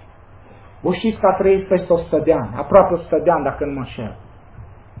 Vă știți că a trăit peste 100 de ani, aproape 100 de ani dacă nu mă înșel.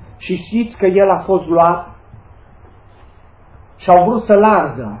 Și știți că el a fost luat și au vrut să-l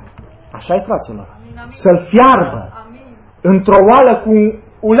ardă. Așa-i, fraților. Să-l fiarbă într-o oală cu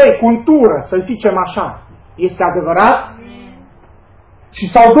ulei, cu untură, să zicem așa. Este adevărat?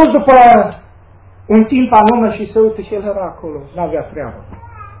 Și s-au dus după un timp anume și se uită și el era acolo. N-avea treabă.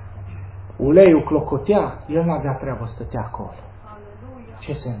 Uleiul clocotea, el n-avea treabă, stătea acolo.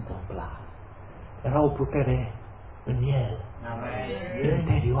 Ce se întâmpla? Era o putere în el,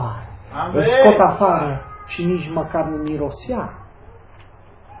 interior. Îl scot afară și nici măcar nu mirosea.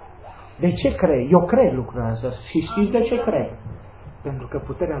 De ce cred? Eu cred lucrurile astea. Și știți de ce cred? Pentru că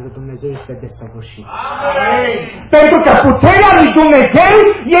puterea lui Dumnezeu este desăvârșită. Pentru că puterea lui Dumnezeu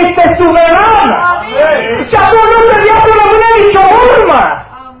este suverană. Și atunci nu trebuie să rămâne nicio urmă.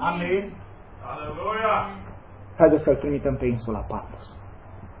 Amin. Aleluia. Haideți să-l trimitem pe insula Patmos.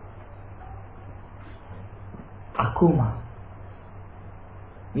 Acum,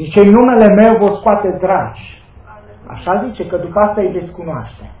 zice, în numele meu vă scoate dragi. Așa zice, că după asta îi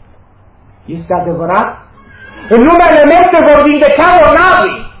descunoaște. Este adevărat? În numele meu se vor vindeca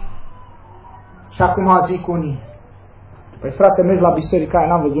bolnavii. Și acum zic unii, păi frate, mergi la biserica aia,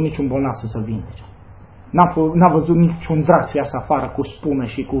 n-am văzut niciun bolnav să se vindece. N-am văzut niciun drac să iasă afară cu spume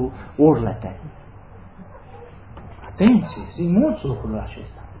și cu urlete. Atenție, zic mulți lucruri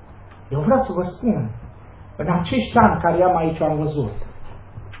acestea. Eu vreau să vă spun, în acești ani care am aici am văzut,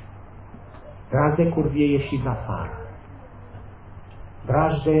 dragi de curvie ieșiți afară,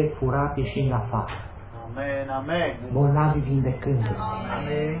 dragi de furat ieșind afară, Amen, amen. bolnavii vindecându-se.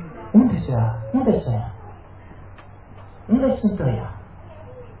 Amen. Unde se ia? Unde se ia? Unde sunt ăia?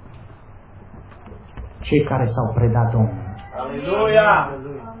 Cei care s-au predat Domnului. Aleluia.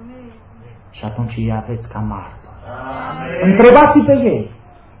 Și atunci îi aveți ca martor. Amen. Întrebați-i pe ei,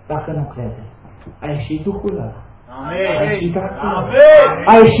 dacă nu crede. A ieșit Duhul ăla. Amen. A ieșit acolo. Amen.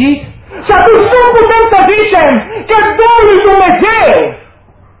 A ieșit? Și atunci nu putem să zicem că Domnul Dumnezeu,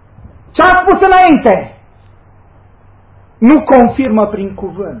 ce a spus înainte, nu confirmă prin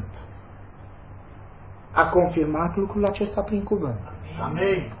cuvânt. A confirmat lucrul acesta prin cuvânt.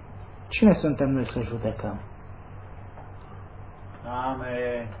 Amen. Cine suntem noi să judecăm?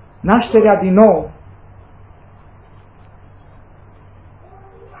 Amen. Nașterea din nou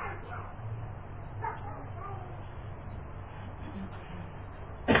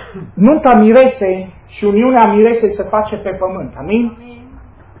nunta miresei și uniunea miresei se face pe pământ. Amin?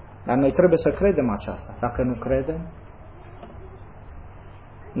 Dar noi trebuie să credem aceasta. Dacă nu credem,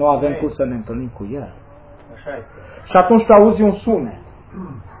 nu avem cum să ne întâlnim cu El. Așa este. Și atunci tu auzi un sunet.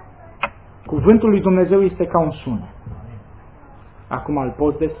 Cuvântul lui Dumnezeu este ca un sunet. Acum îl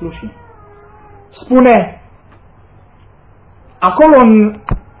poți desluși. Spune, acolo în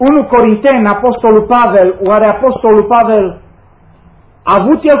 1 Corinteni, Apostolul Pavel, oare Apostolul Pavel a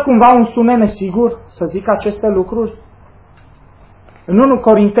avut el cumva un sunet nesigur să zică aceste lucruri? În 1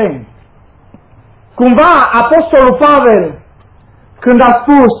 Corinteni, cumva Apostolul Pavel, când a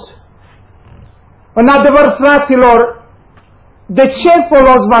spus, în adevăr, fraților, de ce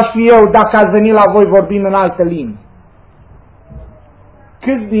folos v-aș fi eu dacă ați venit la voi vorbind în alte limbi?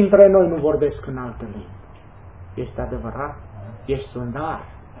 Câți dintre noi nu vorbesc în alte limbi? Este adevărat? Este un dar.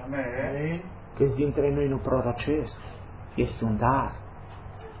 Amen. Câți dintre noi nu prorocesc? Este un dar.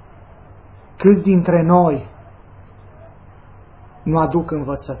 Câți dintre noi nu aduc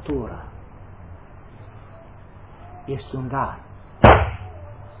învățătură? Este un dar.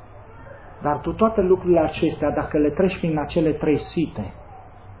 Dar tu toate lucrurile acestea, dacă le treci prin acele 3 site,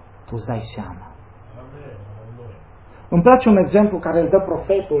 tu îți dai seama. Îmi place un exemplu care îl dă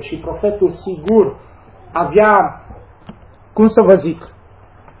profetul și profetul sigur avea, cum să vă zic,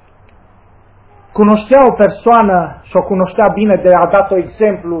 cunoștea o persoană și o cunoștea bine, de a dat-o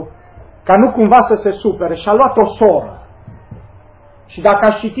exemplu, ca nu cumva să se supere, și a luat o soră. Și dacă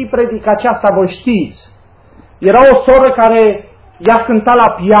aș citi predica aceasta, voi știți, era o soră care ea cânta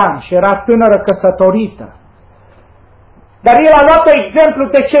la pian și era tânără căsătorită. Dar el a luat exemplu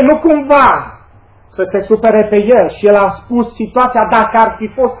de ce nu cumva să se supere pe el și el a spus situația dacă ar fi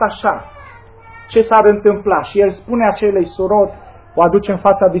fost așa, ce s-ar întâmpla. Și el spune acelei surori, o aduce în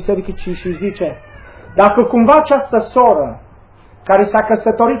fața bisericii și zice, dacă cumva această soră care s-a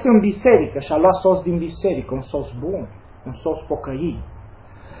căsătorit în biserică și a luat sos din biserică, un sos bun, un sos pocăit,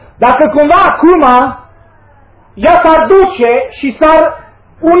 dacă cumva acum ea s-ar duce și s-ar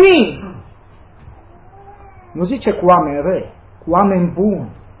uni, nu zice cu oameni răi, cu oameni buni,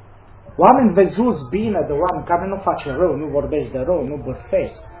 oameni văzuți bine de oameni care nu face rău, nu vorbești de rău, nu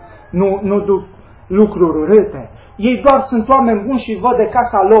bârfesc, nu duc lucruri urâte. Ei doar sunt oameni buni și văd de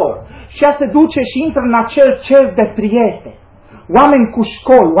casa lor. și ea se duce și intră în acel cer de prieteni. Oameni cu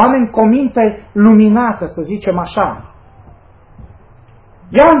școli, oameni cu o minte luminată, să zicem așa.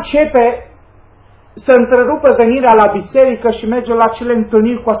 Ea începe să întrerupă venirea la biserică și merge la cele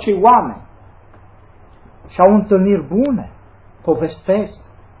întâlniri cu acei oameni. Și au întâlniri bune, povestesc,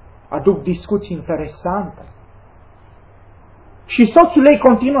 aduc discuții interesante. Și soțul ei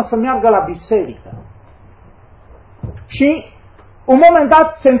continuă să meargă la biserică. Și un moment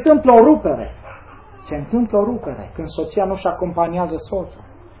dat se întâmplă o rupere. Se întâmplă o rupere când soția nu-și acompaniază soțul.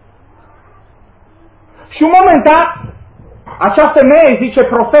 Și un moment dat, acea femeie, zice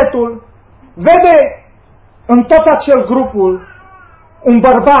profetul, vede în tot acel grupul un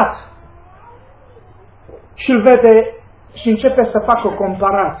bărbat și îl vede și începe să facă o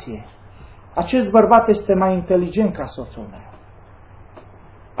comparație. Acest bărbat este mai inteligent ca soțul meu.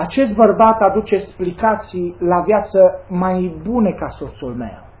 Acest bărbat aduce explicații la viață mai bune ca soțul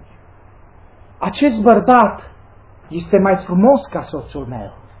meu. Acest bărbat este mai frumos ca soțul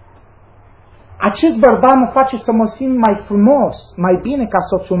meu. Acest bărbat mă face să mă simt mai frumos, mai bine ca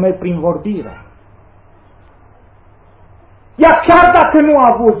soțul meu prin vorbire. Iar chiar dacă nu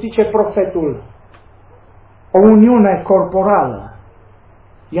a avut, zice profetul, o uniune corporală,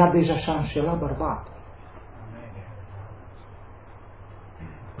 ea deja și-a înșelat bărbatul.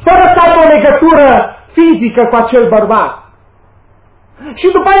 Fără să aibă o legătură fizică cu acel bărbat. Și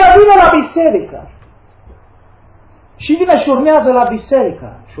după aia vine la biserică. Și vine și urmează la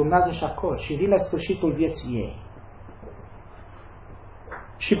biserică. Și urmează și acolo. Și vine sfârșitul vieții ei.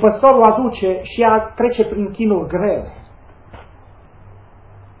 Și păstorul aduce și ea trece prin chinuri grele.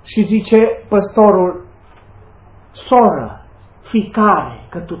 Și zice păstorul, soră, fii tare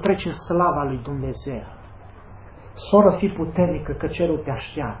că tu treci în slava lui Dumnezeu. Soră, fii puternică că cerul te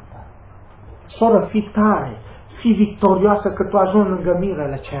așteaptă. Soră, fii tare, fii victorioasă că tu ajungi lângă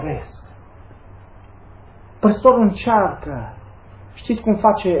mirele ceresc. Păstorul încearcă, știți cum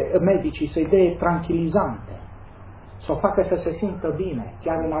face medicii, să-i dea tranquilizante, să o facă să se simtă bine,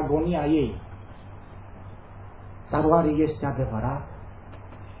 chiar în agonia ei. Dar oare este adevărat?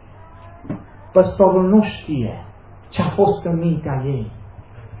 Păstorul nu știe ce a fost în mintea ei,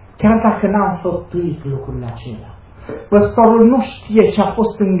 chiar dacă n-a înfăptuit lucrurile acelea. Păstorul nu știe ce a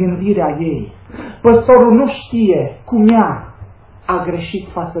fost în gândirea ei. Păstorul nu știe cum ea a greșit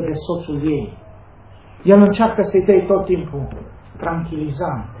față de soțul ei. El încearcă să-i dea tot timpul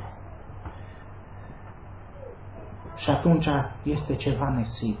tranquilizante. Și atunci este ceva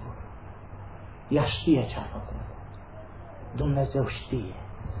nesigur. Ea știe ce a făcut. Dumnezeu știe.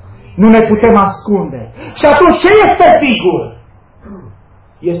 Nu ne putem ascunde. Și atunci ce este sigur?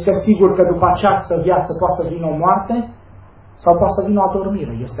 Este sigur că după această viață poate să vină o moarte sau poate să vină o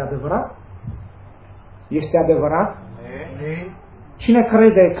adormire. Este adevărat? Este adevărat? Cine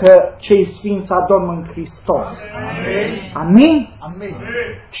crede că cei sfinți adorm în Hristos? Amin? Amin?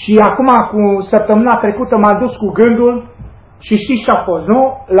 Și acum, cu săptămâna trecută, m-am dus cu gândul și știți ce a fost,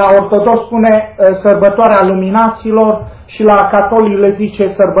 nu? La ortodox spune sărbătoarea luminaților și la catolic le zice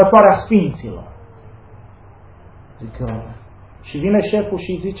sărbătoarea sfinților. Și vine șeful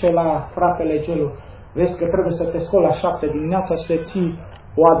și zice la fratele Gelu, vezi că trebuie să te scoli la 7 dimineața și să ții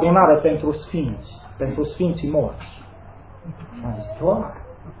o adunare pentru sfinți, pentru sfinții morți. Și am zis, doar,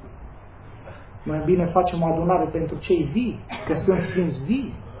 mai bine facem o adunare pentru cei vii, că sunt sfinți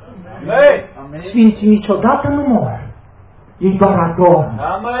vii. Sfinții niciodată nu mor. Ei doar adorm.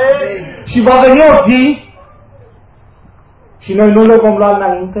 Și va veni o zi și noi nu le vom lua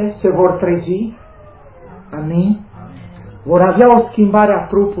înainte, se vor trezi. Amin? Vor avea o schimbare a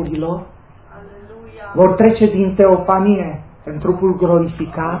trupurilor, vor trece din teofanie în trupul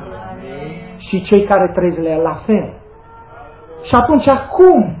glorificat și cei care trăiesc la fel. Și atunci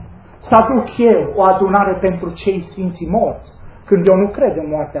cum să aduc eu o adunare pentru cei sfinții morți, când eu nu cred în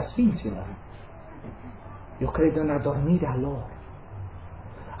moartea sfinților? Eu cred în adormirea lor.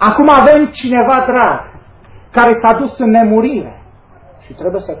 Acum avem cineva drag care s-a dus în nemurire și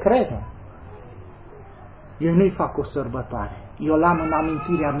trebuie să credem. Eu nu-i fac o sărbătoare. Eu l-am în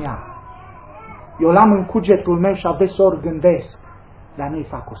amintirea mea. Eu l-am în cugetul meu și adesori gândesc. Dar nu-i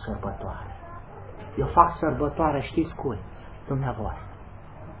fac o sărbătoare. Eu fac sărbătoare, știți cui? Dumneavoastră.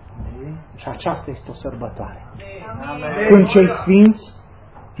 Și aceasta este o sărbătoare. Când cei sfinți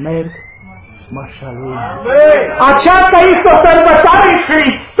merg mărșăluind. Aceasta este o sărbătoare în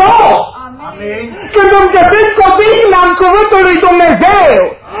Hristos. Când îmi găsesc odihna în cuvântul lui Dumnezeu.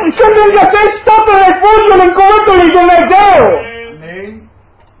 Când îmi găsesc tot refugiul în cuvântul lui Dumnezeu.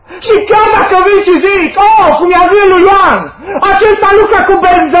 Și chiar dacă vii și zici, cum i-a zis lui Ioan, acesta lucra cu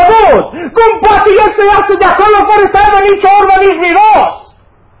Beelzebul, cum poate el să iasă de acolo fără să aibă nici o urmă, nici miros?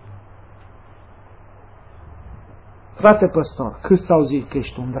 Frate păstor, cât s-au zis că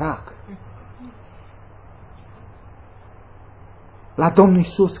ești un drac? La Domnul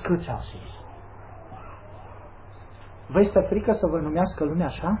Iisus cât s-au zis? Vă este frică să vă numească lumea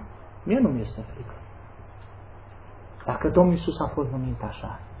așa? Mie nu mi este frică. Dacă Domnul Iisus a fost numit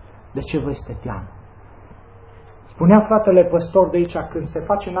așa, de ce vă este teamă? Spunea fratele păstor de aici, când se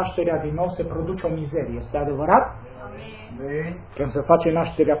face nașterea din nou, se produce o mizerie. Este adevărat? Amin. Când se face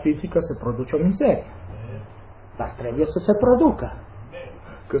nașterea fizică, se produce o mizerie. Dar trebuie să se producă.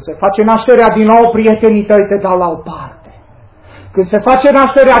 Când se face nașterea din nou, prietenii tăi te dau la o parte. Când se face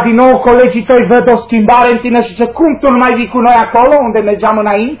nașterea din nou, colegii tăi văd o schimbare în tine și zice, cum tu nu mai vii cu noi acolo unde mergeam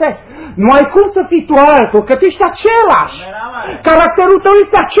înainte? Nu ai cum să fii tu altul, că tu ești același. Caracterul tău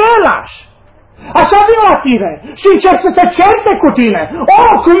este același. Așa vin la tine și încerc să se certe cu tine.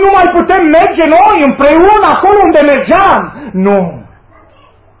 Când nu mai putem merge noi împreună acolo unde mergeam. Nu.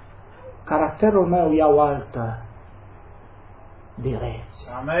 Caracterul meu ia o altă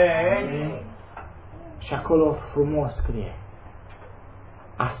direcție. Amen. Și acolo frumos scrie,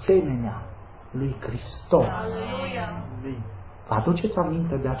 asemenea lui Hristos. Vă aduceți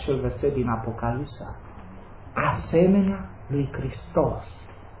aminte de acel verset din Apocalipsa? Asemenea lui Hristos.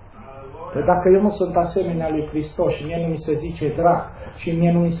 Că dacă eu nu sunt asemenea lui Hristos și mie nu mi se zice drac, și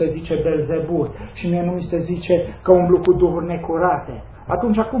mie nu mi se zice Belzebul, și mie nu mi se zice că umblu cu duhuri necurate,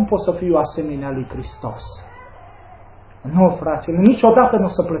 atunci cum pot să fiu asemenea lui Hristos? Nu, fraților, niciodată nu o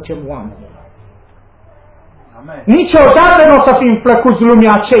să plăcem oamenilor. Amen. Niciodată nu o să fim plăcuți lumii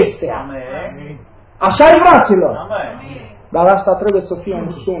acesteia. Amen. Așa-i, fraților? Amen. Dar asta trebuie să fie un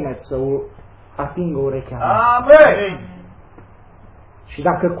sunet, să atingă urechea mea. Amen. Și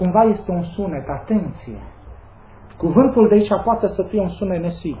dacă cumva este un sunet, atenție, cuvântul de aici poate să fie un sunet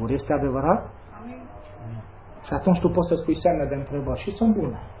nesigur, este adevărat? Amin. Și atunci tu poți să spui semne de întrebări și sunt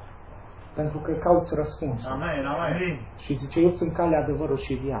bune, pentru că cauți răspuns. Amen, amen. Și zice, eu sunt calea, adevărul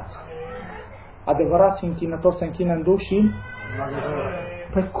și viața. Adevărații închinători se închină în duh și...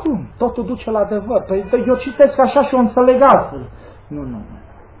 Păi cum? Totul duce la adevăr. Păi eu citesc așa și o înțeleg altfel. Nu.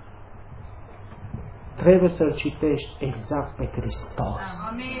 Trebuie să-L citești exact pe Hristos.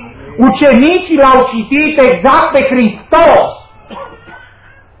 Amin. Ucenicii L-au citit exact pe Hristos.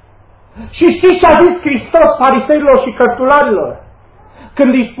 Și știți ce a zis Hristos fariseilor și cărturarilor?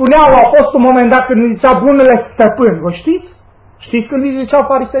 Când îi spuneau, a fost un moment dat când îi zicea bunele stăpân, vă știți? Știți când îi ziceau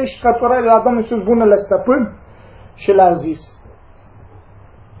farisei și cărturarii la Domnul Iisus bunele stăpân? Și le-a zis,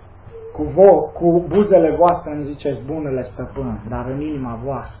 cu buzele voastre îmi ziceți bunele stăpân, dar în inima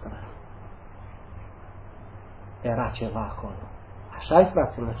voastră era ceva acolo. Așa-i,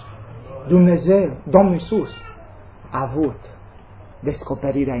 fraților? Dumnezeu, Domnul Iisus, a avut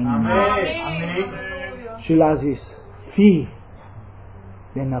descoperirea inimii. Amin. Și l-a zis, fii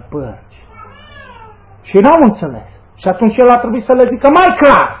de năpârci. Și n-am înțeles. Și atunci el a trebuit să le zică mai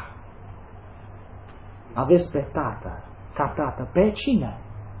clar. Aveți pe Tată, ca Tată, pe cine?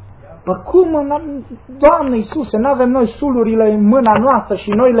 Păi cum, Doamne Iisuse, n-avem noi sulurile în mâna noastră și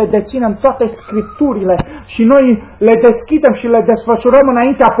noi le deținem toate Scripturile și noi le deschidem și le desfășurăm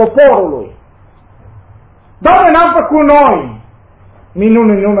înaintea poporului. Doamne, n-am făcut noi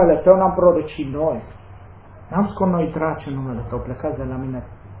minuni în numele Tău, n-am prorocit noi. N-am scos noi draci în numele Tău, plecați de la mine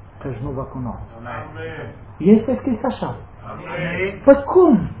că-și nu vă cunosc. Amen. Este scris așa. Amen. Păi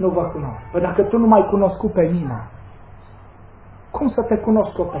cum nu vă cunosc? Păi dacă tu nu m-ai cunoscut pe mine, cum să te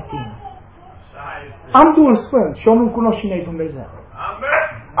cunosc eu pe tine? Am Duhul Sfânt și eu nu-L cunosc cine e Dumnezeu.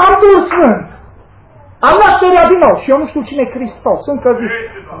 Am Duhul Sfânt. Am nașterea din nou și eu nu știu cine e Hristos. Încă zic,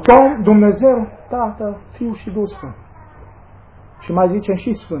 Dumnezeu, Tatăl, Fiul și Duhul Sfânt. Și mai zicem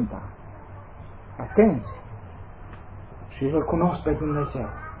și Sfânta. Atenție. Și îl cunosc pe Dumnezeu.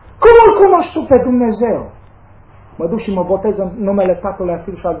 Cum îl cunoști tu pe Dumnezeu? Mă duc și mă botez în numele Tatălui, al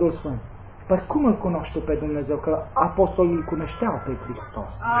Fiului și al Duhului Sfânt. Păi cum îl cunoști tu pe Dumnezeu? Că apostolii îl cunoșteau pe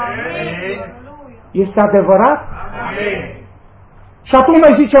Hristos. Amen. Este adevărat? Amen. Și atunci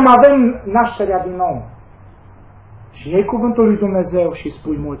noi zicem, avem nașterea din nou. Și iei cuvântul lui Dumnezeu și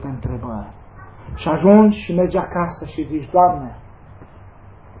spui multe întrebări. Și ajungi și mergi acasă și zici, Doamne,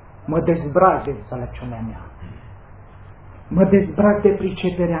 mă dezbrac de înțelepciunea mea. Mă dezbrac de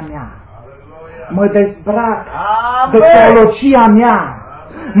priceperea mea. Mă dezbrac de teologia mea.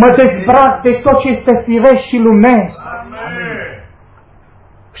 Mă dezbrac de tot ce este firesc și lumesc. Amen.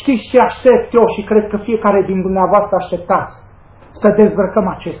 Știți ce aștept eu și cred că fiecare din dumneavoastră așteptați? Să dezbrăcăm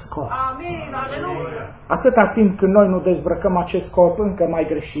acest corp. Amin, aleluia. Atâta timp când noi nu dezbrăcăm acest corp, încă mai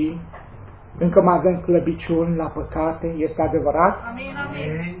greșim, încă mai avem slăbiciuni la păcate, este adevărat? Amin,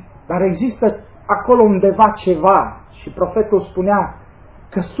 amin. Dar există acolo undeva ceva și profetul spunea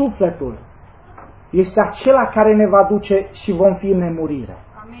că sufletul este acela care ne va duce și vom fi în nemurire.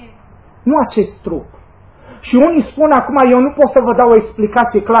 Amin. Nu acest trup. Și unii spun acum, eu nu pot să vă dau o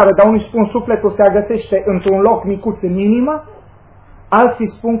explicație clară, dar unii spun sufletul se găsește într-un loc micuț în inimă, alții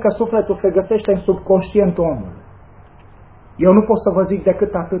spun că sufletul se găsește în subconștientul omului. Eu nu pot să vă zic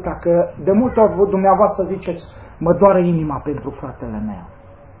decât atâta, că de multe ori dumneavoastră ziceți, mă doare inima pentru fratele meu.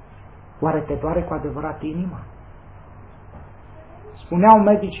 Oare te doare cu adevărat inima? Spuneau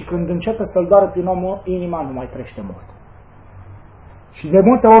medicii, când începe să-l doară prin om, inima nu mai crește mult. Și de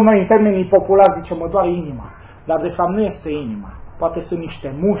multe ori noi, în termenii populari, zicem, mă doare inima. Dar de fapt nu este inima. Poate sunt niște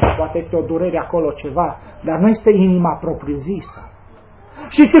mușchi, poate este o durere acolo ceva, dar nu este inima propriu-zisă.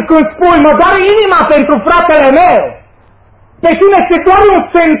 Și tu când spui, mă doare inima pentru fratele meu, pe tine te doare un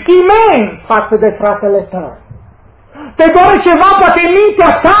sentiment față de fratele tău. Te doare ceva, poate în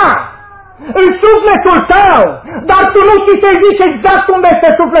mintea ta, în sufletul tău, dar tu nu știi să zici exact unde este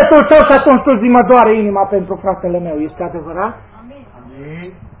sufletul tău și atunci tu zici, mă doare inima pentru fratele meu. Este adevărat?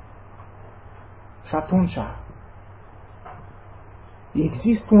 Amin. Și atunci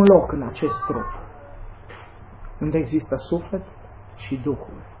există un loc în acest trup unde există suflet și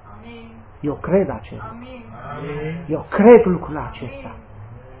Duhul. Eu cred acesta. Eu cred lucrul acesta.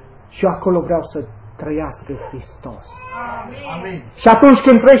 Și eu acolo vreau să trăiască Hristos. Amin. Și atunci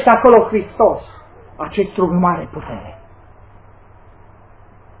când trăiește acolo Hristos, acest trup nu are putere.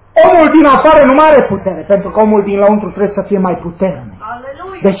 Omul din afară nu are putere, pentru că omul din lăuntru trebuie să fie mai puternic.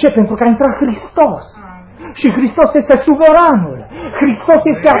 Aleluia. De ce? Pentru că a intrat Hristos. Și Hristos este suveranul. Hristos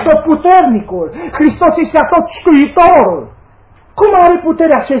este atotputernicul. Hristos este atotștiuitorul. Cum are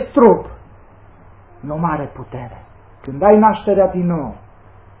putere acest trup? Nu mai are putere. Când ai nașterea din nou,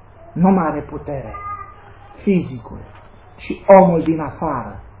 nu mai are putere fizicul și omul din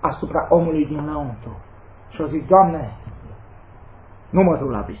afară asupra omului din lăuntru. Și o zic, Doamne, nu mă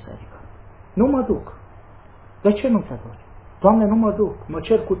duc la biserică. Nu mă duc. De ce nu te duci? Doamne, nu mă duc. Mă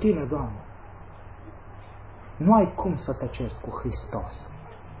cer cu tine, Doamne. Nu ai cum să te ceri cu Hristos.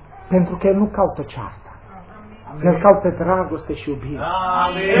 Pentru că El nu caută ceartă. El caută dragoste și iubire.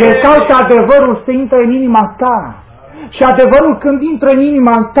 El caută adevărul să intre în inima ta. Și adevărul când intră în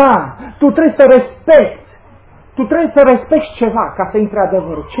inima ta, tu trebuie să respecti. Tu trebuie să respecti ceva ca să intre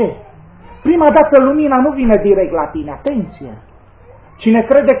adevărul. Ce? Prima dată lumina nu vine direct la tine. Atenție! Cine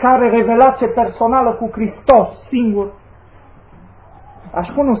crede că are revelație personală cu Hristos singur, aș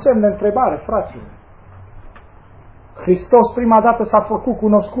pune un semn de întrebare, fraților. Hristos prima dată s-a făcut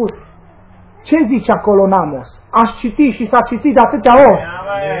cunoscut. Ce zice acolo în Amos? Aș citi și s-a citit de atâtea ori.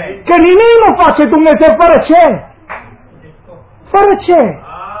 Că nimic nu face Dumnezeu fără ce? Fără ce?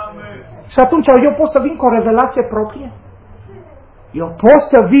 Și atunci eu pot să vin cu o revelație proprie? Eu pot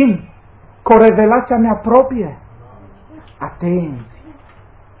să vin cu o revelație mea proprie? Atenție!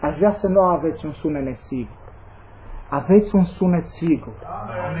 Aș vrea să nu aveți un sunet nesigur. Aveți un sunet sigur.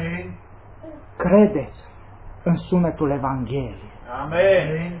 Credeți în sunetul Evangheliei.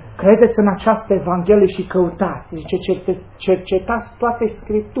 Amen. Credeți în această Evanghelie și căutați. Zice, cercetați toate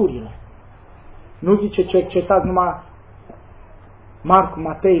Scripturile. Nu zice cercetați numai Marcu,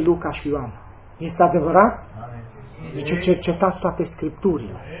 Matei, Luca și Ioan. Este adevărat? Zice cercetați toate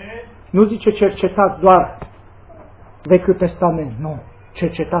Scripturile. Nu zice cercetați doar Vechiul Testament. Nu.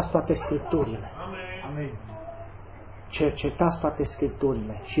 Cercetați toate Scripturile. Amen. Cercetați toate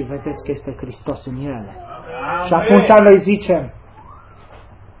Scripturile și vedeți că este Hristos în ele. Amen. Și atunci noi zicem,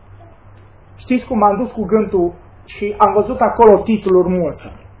 știți cum am dus cu gândul și am văzut acolo titluri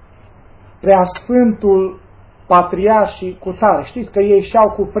multe. Preasfântul Patriarh și cu tare. Știți că ei și-au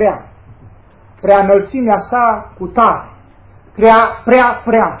cu prea. Prea înălțimea sa cu tare.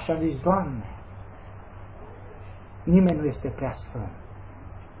 Prea. Și am zis, Doamne, nimeni nu este prea sfânt.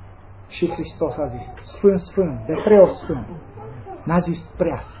 Și Hristos a zis, Sfânt, de 3 ori Sfânt. N-a zis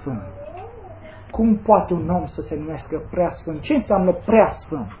prea sfânt. Cum poate un om să se numească prea sfânt? Ce înseamnă prea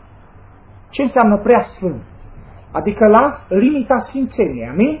sfânt? Ce înseamnă prea sfânt? Adică la limita sfințeniei,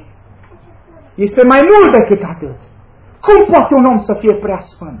 amin? Este mai mult decât atât. Cum poate un om să fie prea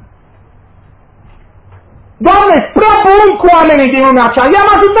sfânt? Doamne, prea bun cu oamenii din lumea aceea, i-am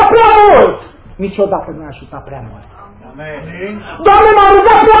ajutat prea mult! Niciodată nu i-a ajutat prea mult. Amen. Doamne, m-am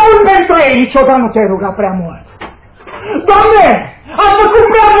rugat prea mult pentru ei, niciodată nu te-ai rugat prea mult. Doamne, am făcut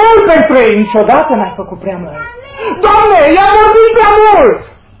prea mult pentru ei, niciodată n-ai făcut prea mult. Doamne, i-am vorbit prea mult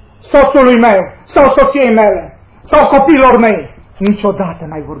soțului meu, sau soției mele, sau copiilor mei, niciodată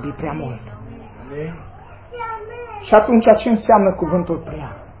n-ai vorbit prea mult. Și atunci ce înseamnă cuvântul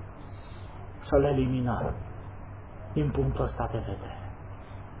prea? Să-l eliminăm din punctul ăsta de vedere.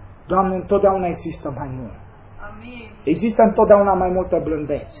 Doamne, întotdeauna există mai mult. Amin. Există întotdeauna mai multă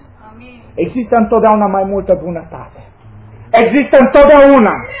blândețe. Există întotdeauna mai multă bunătate. Există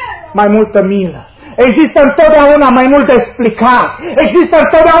întotdeauna mai multă milă. Există întotdeauna mai mult de explicat. Există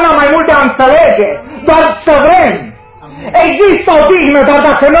întotdeauna mai mult de a înțelege. Doar să vrem. Există o dignă, dar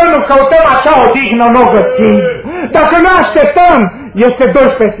dacă noi nu căutăm acea o dignă, nu o găsim. Dacă nu așteptăm, este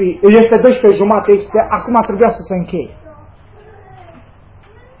 12 jumate, acum trebuia să se încheie.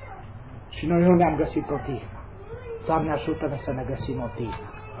 Și noi nu ne-am găsit o dignă. Doamne, ajută-ne să ne găsim o dignă.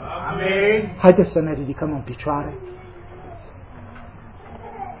 Amin. Haideți să ne ridicăm în picioare.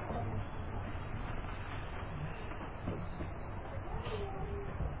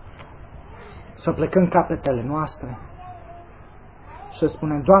 Să plecăm capetele noastre și să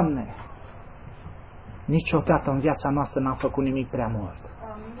spunem, Doamne, niciodată în viața noastră n-am făcut nimic prea mult.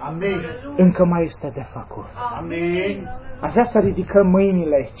 Amin. Încă mai este de făcut. Amin. Aș vrea să ridicăm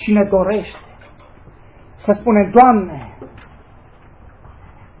mâinile, cine dorește, să spune, Doamne,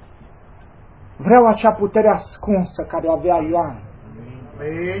 vreau acea putere ascunsă care o avea Ioan.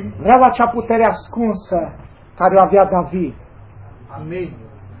 Amin. Vreau acea putere ascunsă care o avea David. Amin.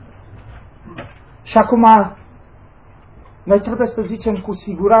 Și acum, noi trebuie să zicem cu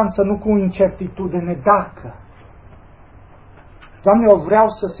siguranță, nu cu incertitudine, dacă. Doamne, eu vreau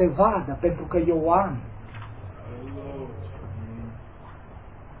să se vadă, pentru că eu am.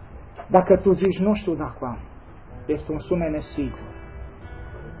 Dacă tu zici, nu știu dacă am, este un sunet nesigur.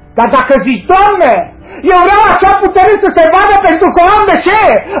 Dar dacă zici, Doamne, eu vreau acea putere să se vadă pentru că am, de ce?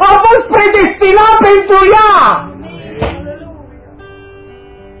 Am fost predestinat pentru ea!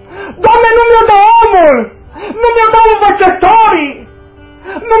 Doamne, nu mi-o dă omul, nu mi-o dau învățătorii,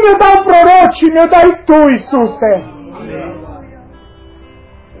 nu mi-o dau prorocii, mi-o dai Tu, Iisuse.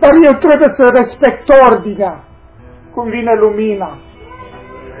 Dar eu trebuie să respect ordinea, cum vine lumina.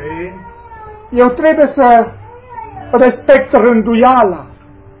 Eu trebuie să respect rânduiala.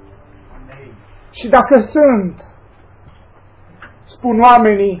 Și dacă sunt, spun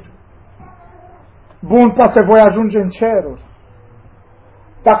oamenii, bun, poate voi ajunge în ceruri.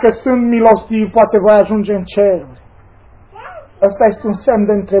 Dacă sunt milostiv, poate voi ajunge în ceruri. Ăsta este un semn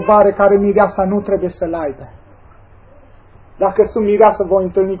de întrebare care mireasa nu trebuie să-l aibă. Dacă sunt mireasă, voi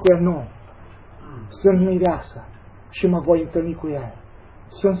întâlni cu el? Nu. Sunt mireasă și mă voi întâlni cu el.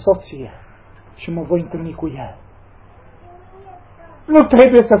 Sunt soție și mă voi întâlni cu el. Nu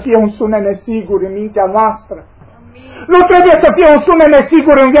trebuie să fie un sunet nesigur în mintea noastră. Nu trebuie să fie un sunet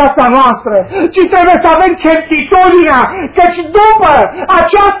nesigur în viața noastră, ci trebuie să avem certitudinea că și după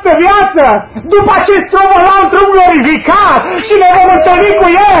această viață, după acest drum glorificat și ne vom întâlni cu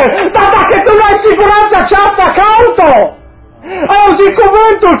El. Dar dacă tu nu ai siguranța aceasta, caută-o! Ai auzit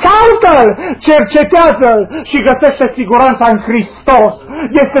cuvântul, caută-l, cercetează-l și găsește siguranța în Hristos.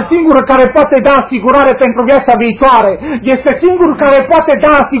 Este singurul care poate da asigurare pentru viața viitoare. Este singurul care poate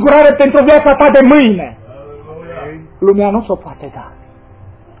da asigurare pentru viața ta de mâine. Lumea nu s-o poate da.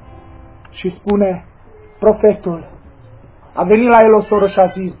 Și spune profetul, a venit la el o soră și a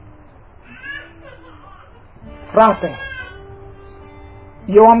zis, frate,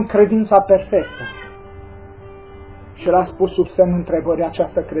 eu am credința perfectă. Și l-a spus sub semnul întrebării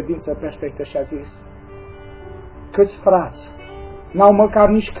această credință perfectă și a zis, câți frați n-au măcar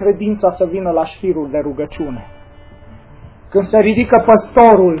nici credința să vină la șirul de rugăciune? Când se ridică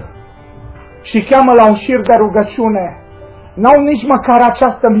păstorul și cheamă la un șir de rugăciune, n-au nici măcar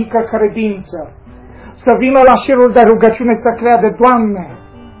această mică credință să vină la șirul de rugăciune să creadă, Doamne,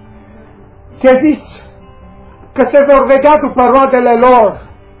 te-a zis că se vor vedea după roadele lor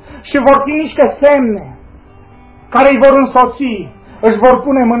și vor fi niște semne care îi vor însoți, își vor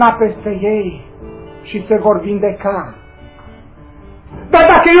pune mâna peste ei și se vor vindeca. Dar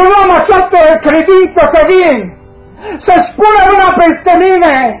dacă eu nu am această credință să vin, să-și pune mâna peste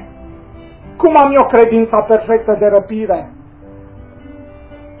mine, cum am eu credința perfectă de răpire?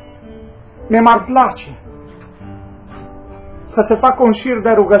 Mi-ar place să se facă un șir de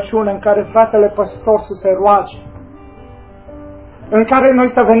rugăciune în care fratele păstor să se roage, în care noi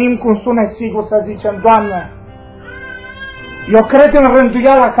să venim cu un sunet sigur să zicem, Doamne, eu cred în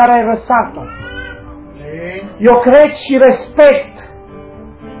rânduiala care ai lăsat-o. Eu cred și respect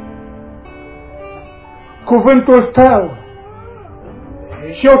cuvântul Tău.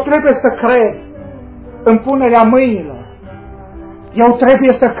 Și eu trebuie să cred în punerea mâinilor. Eu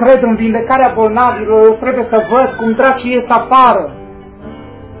trebuie să cred în vindecarea bolnavilor. Eu trebuie să văd cum dracii ies afară.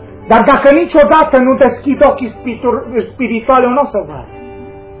 Dar dacă niciodată nu deschid ochii spirituale, eu nu o să văd.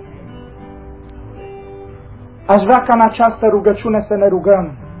 Aș vrea ca în această rugăciune să ne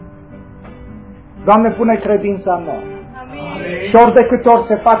rugăm. Doamne, pune credința în noi. Și ori de câte ori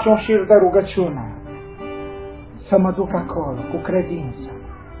se face un șir de rugăciune, să mă duc acolo cu credință.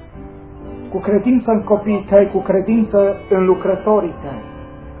 cu credință în copiii tăi, cu credință în lucrătorii tăi.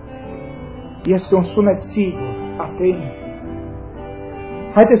 Este un sunet sigur, atent.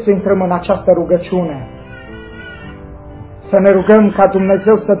 Haideți să intrăm în această rugăciune. Să ne rugăm ca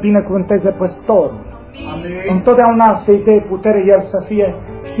Dumnezeu să binecuvânteze păstorul. Amin. Întotdeauna să-i dea putere el să fie.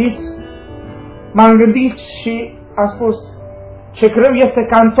 Știți, m-am gândit și am spus, ce greu este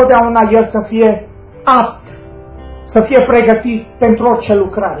ca întotdeauna el să fie apt, să fie pregătit pentru orice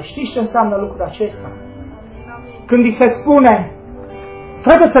lucrare. Știți ce înseamnă lucrul acesta? Când îi se spune,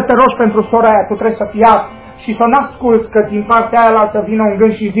 trebuie să te rogi pentru sora aia, tu trebuie să fii apt, și să n-asculți că din partea aia vine un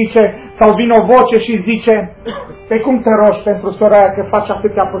gând și zice, sau vine o voce și zice, pe cum te rogi pentru sora aia că faci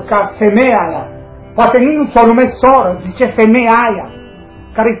atâtea păcat, femeia aia, poate nici nu ți-o numesc soră, zice femeia aia,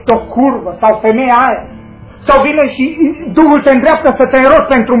 care este o curvă, sau femeia aia. Sau vine și Duhul te îndreaptă să te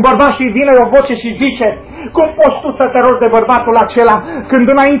rogi pentru un bărbat și vine o voce și zice, cum poți tu să te rogi de bărbatul acela când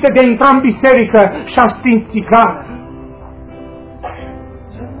înainte de a intra în biserică și-a stins țigară?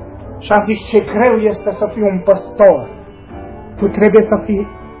 Și am zis, ce greu este să fii un păstor. Tu trebuie să fii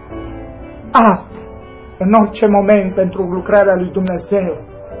apt în orice moment pentru lucrarea lui Dumnezeu.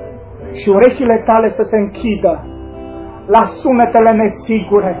 Și urechile tale să se închidă la sunetele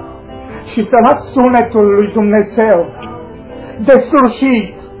nesigure și să lași sunetul lui Dumnezeu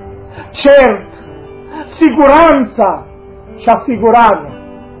deslușit, cert, siguranța și asigurarea.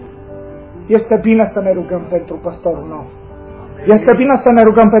 Este bine să ne rugăm pentru păstorul nostru. Este bine să ne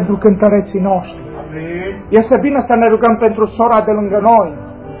rugăm pentru cântăreții noștri. Este bine să ne rugăm pentru sora de lângă noi.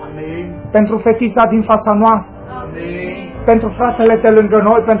 Pentru fetița din fața noastră. Pentru fratele de lângă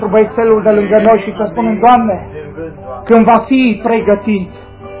noi, pentru băiețelul de lângă noi și să spunem, Doamne, când va fi pregătit,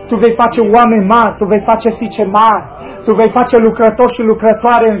 Tu vei face oameni mari, Tu vei face fiice mari, Tu vei face lucrători și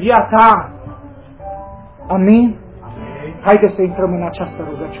lucrătoare în viața Ta. Amin? Haideți să intrăm în această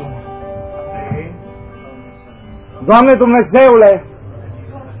rugăciune. Doamne Dumnezeule,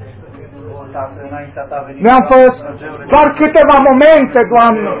 mi-am fost doar câteva momente,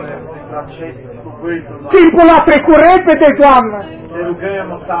 Doamne. Timpul a trecut repede, Doamne.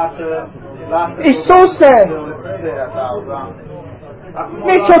 Iisuse,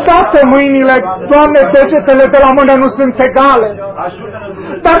 niciodată mâinile, Doamne, degetele de la mână nu sunt egale.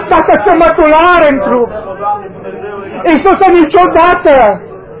 Dar Tată, să mătulare în trup. Iisuse, niciodată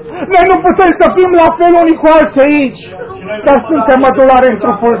noi nu putem să fim la fel unii cu alții aici, dar suntem mădulare în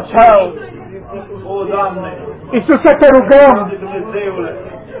trupul Tău. Iisuse, te rugăm.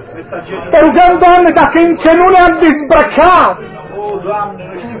 Te rugăm, Doamne, dacă încă nu ne-am dezbrăcat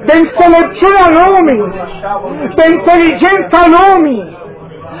de înțelepciunea lumii, de inteligența lumii,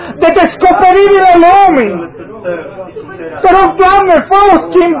 de descoperirile lumii. Te rog, Doamne, fă o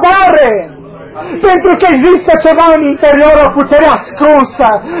schimbare, pentru că există ceva în interior, o putere ascunsă.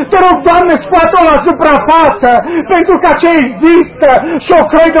 Te rog, Doamne, scoate-o la suprafață, pentru că aceea există și o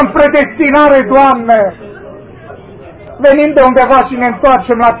cred în predestinare, Doamne. Venim de undeva și ne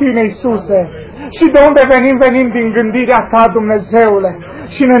întoarcem la Tine, Iisuse. Și de unde venim, venim din gândirea Ta, Dumnezeule.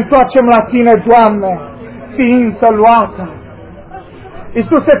 Și ne întoarcem la Tine, Doamne, ființă luată.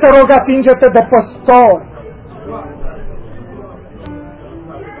 Iisuse, te rog, atinge-te de păstor.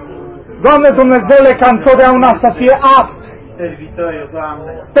 Doamne Dumnezeule, ca întotdeauna să fie apt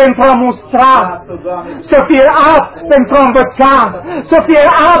pentru a mustra, să fie apt pentru a învăța, să fie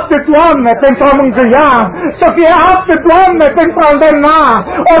apt, Doamne, pentru a mângâia, să fie apt, Doamne, pentru a îndemna.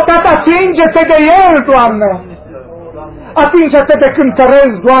 O, Tată, atinge-te de El, Doamne! Atinge-te de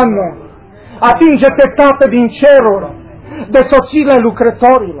cântărezi, Doamne! Atinge-te, Tată, din ceruri, de soțiile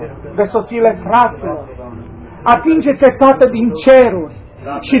lucrătorilor, de soțiile fraților. Atinge-te, Tată, din ceruri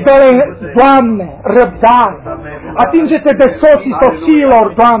și de, Doamne, răbdare. Atinge-te de soții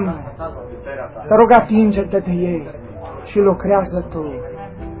soțiilor, Doamne. Te rog, atinge-te de ei și lucrează Tu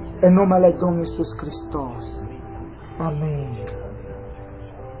în numele Domnului Iisus Hristos. Amin.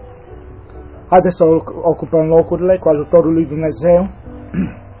 Haideți să ocupăm locurile cu ajutorul lui Dumnezeu.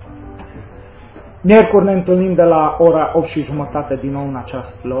 Miercuri ne întâlnim de la ora 8:30 din nou în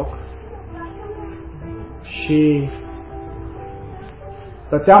acest loc. Și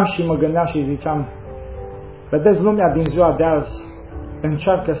stăteam și mă gândeam și ziceam, vedeți, lumea din ziua de azi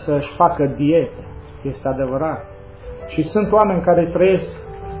încearcă să-și facă diete, este adevărat. Și sunt oameni care trăiesc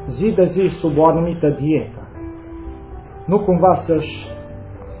zi de zi sub o anumită dietă. Nu cumva să-și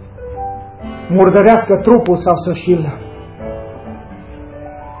murdărească trupul sau să-și-l...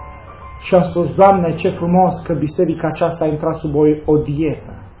 Și am spus, Doamne, ce frumos că biserica aceasta a intrat sub o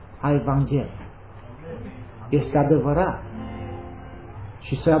dietă a Evangheliei. Este adevărat.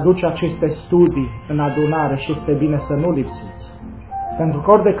 Și să aduci aceste studii în adunare și este bine să nu lipsiți. Pentru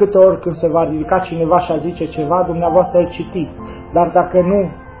că ori de câte ori când se va ridica cineva și a zice ceva, dumneavoastră îl citiți. Dar dacă nu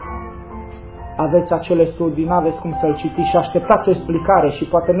aveți acele studii, nu aveți cum să-l citiți și așteptați o explicare și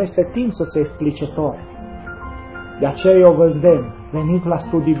poate nu este timp să se explice tot. De aceea eu vă îndemn, veniți la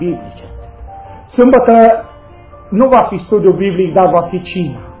studii biblice. Sâmbătă nu va fi studiu biblic, dar va fi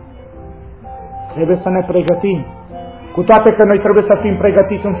cină. Trebuie să ne pregătim. Cu toate că noi trebuie să fim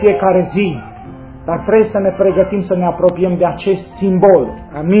pregătiți în fiecare zi, dar trebuie să ne pregătim să ne apropiem de acest simbol.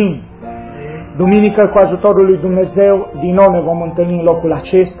 Amin. Duminică, cu ajutorul lui Dumnezeu, din nou ne vom întâlni în locul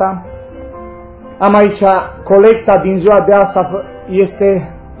acesta. Am aici colecta din ziua de astăzi, este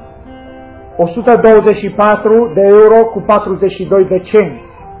 124 de euro cu 42 de cenți.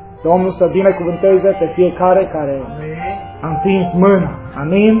 Domnul să binecuvânteze pe fiecare care a întins mâna.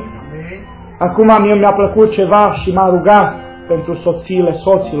 Amin. Acum mie mi-a plăcut ceva și m-a rugat pentru soțiile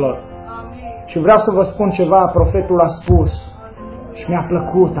soților. Și vreau să vă spun ceva, profetul a spus și mi-a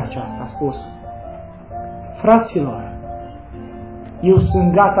plăcut aceasta, a spus: fraților, eu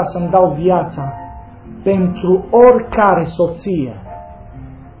sunt gata să-mi dau viața pentru oricare soție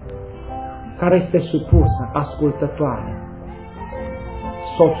care este supusă, ascultătoare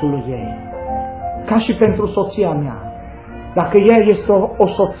soțului ei, ca și pentru soția mea, dacă ea este o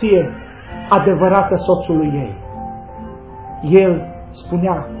soție adevărată soțului ei. El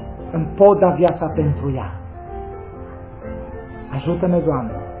spunea: îmi pot da viața pentru ea. Ajută-ne,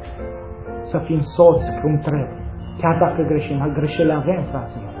 Doamne, să fim soți cum trebuie, chiar dacă greșim. Greșelile avem,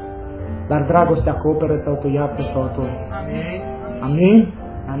 fraților, dar dragostea acoperă totul, iartă totul. Amin. Amin.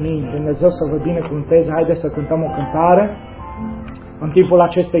 Amin. Dumnezeu să vă binecuvânteze. Haideți să cântăm o cântare. În timpul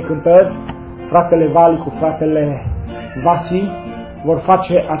acestei cântări, fratele Vali cu fratele Vasi vor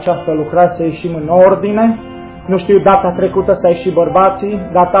face această lucrare, să ieșim în ordine. Nu știu, data trecută s-a ieșit bărbații,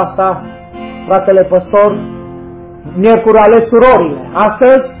 data asta fratele păstor, miercuri ales surorile,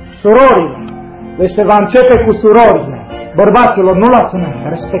 astăzi surorile. Deci se va începe cu surorile. Bărbaților, nu luați înainte,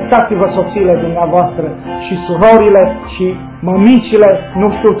 respectați-vă soțiile dumneavoastră și surorile și mămicile,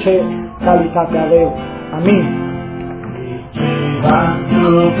 nu știu ce calitate aveau. Amin.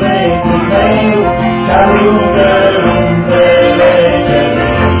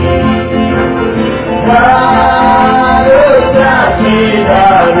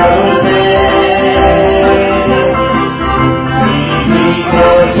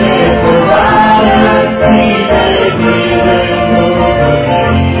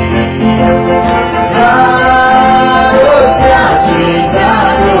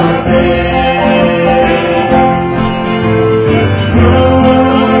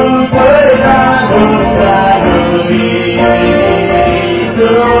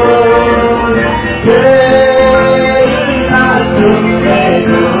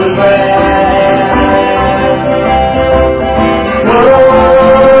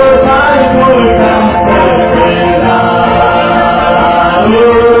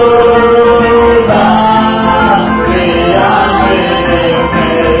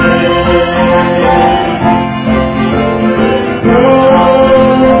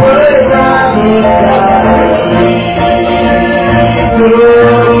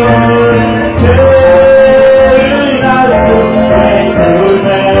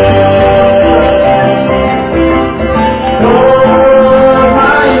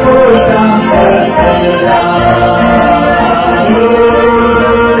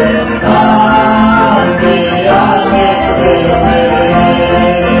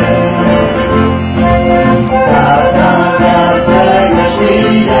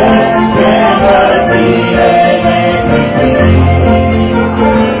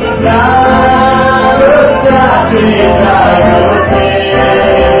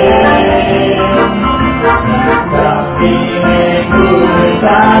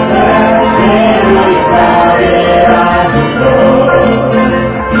 Father.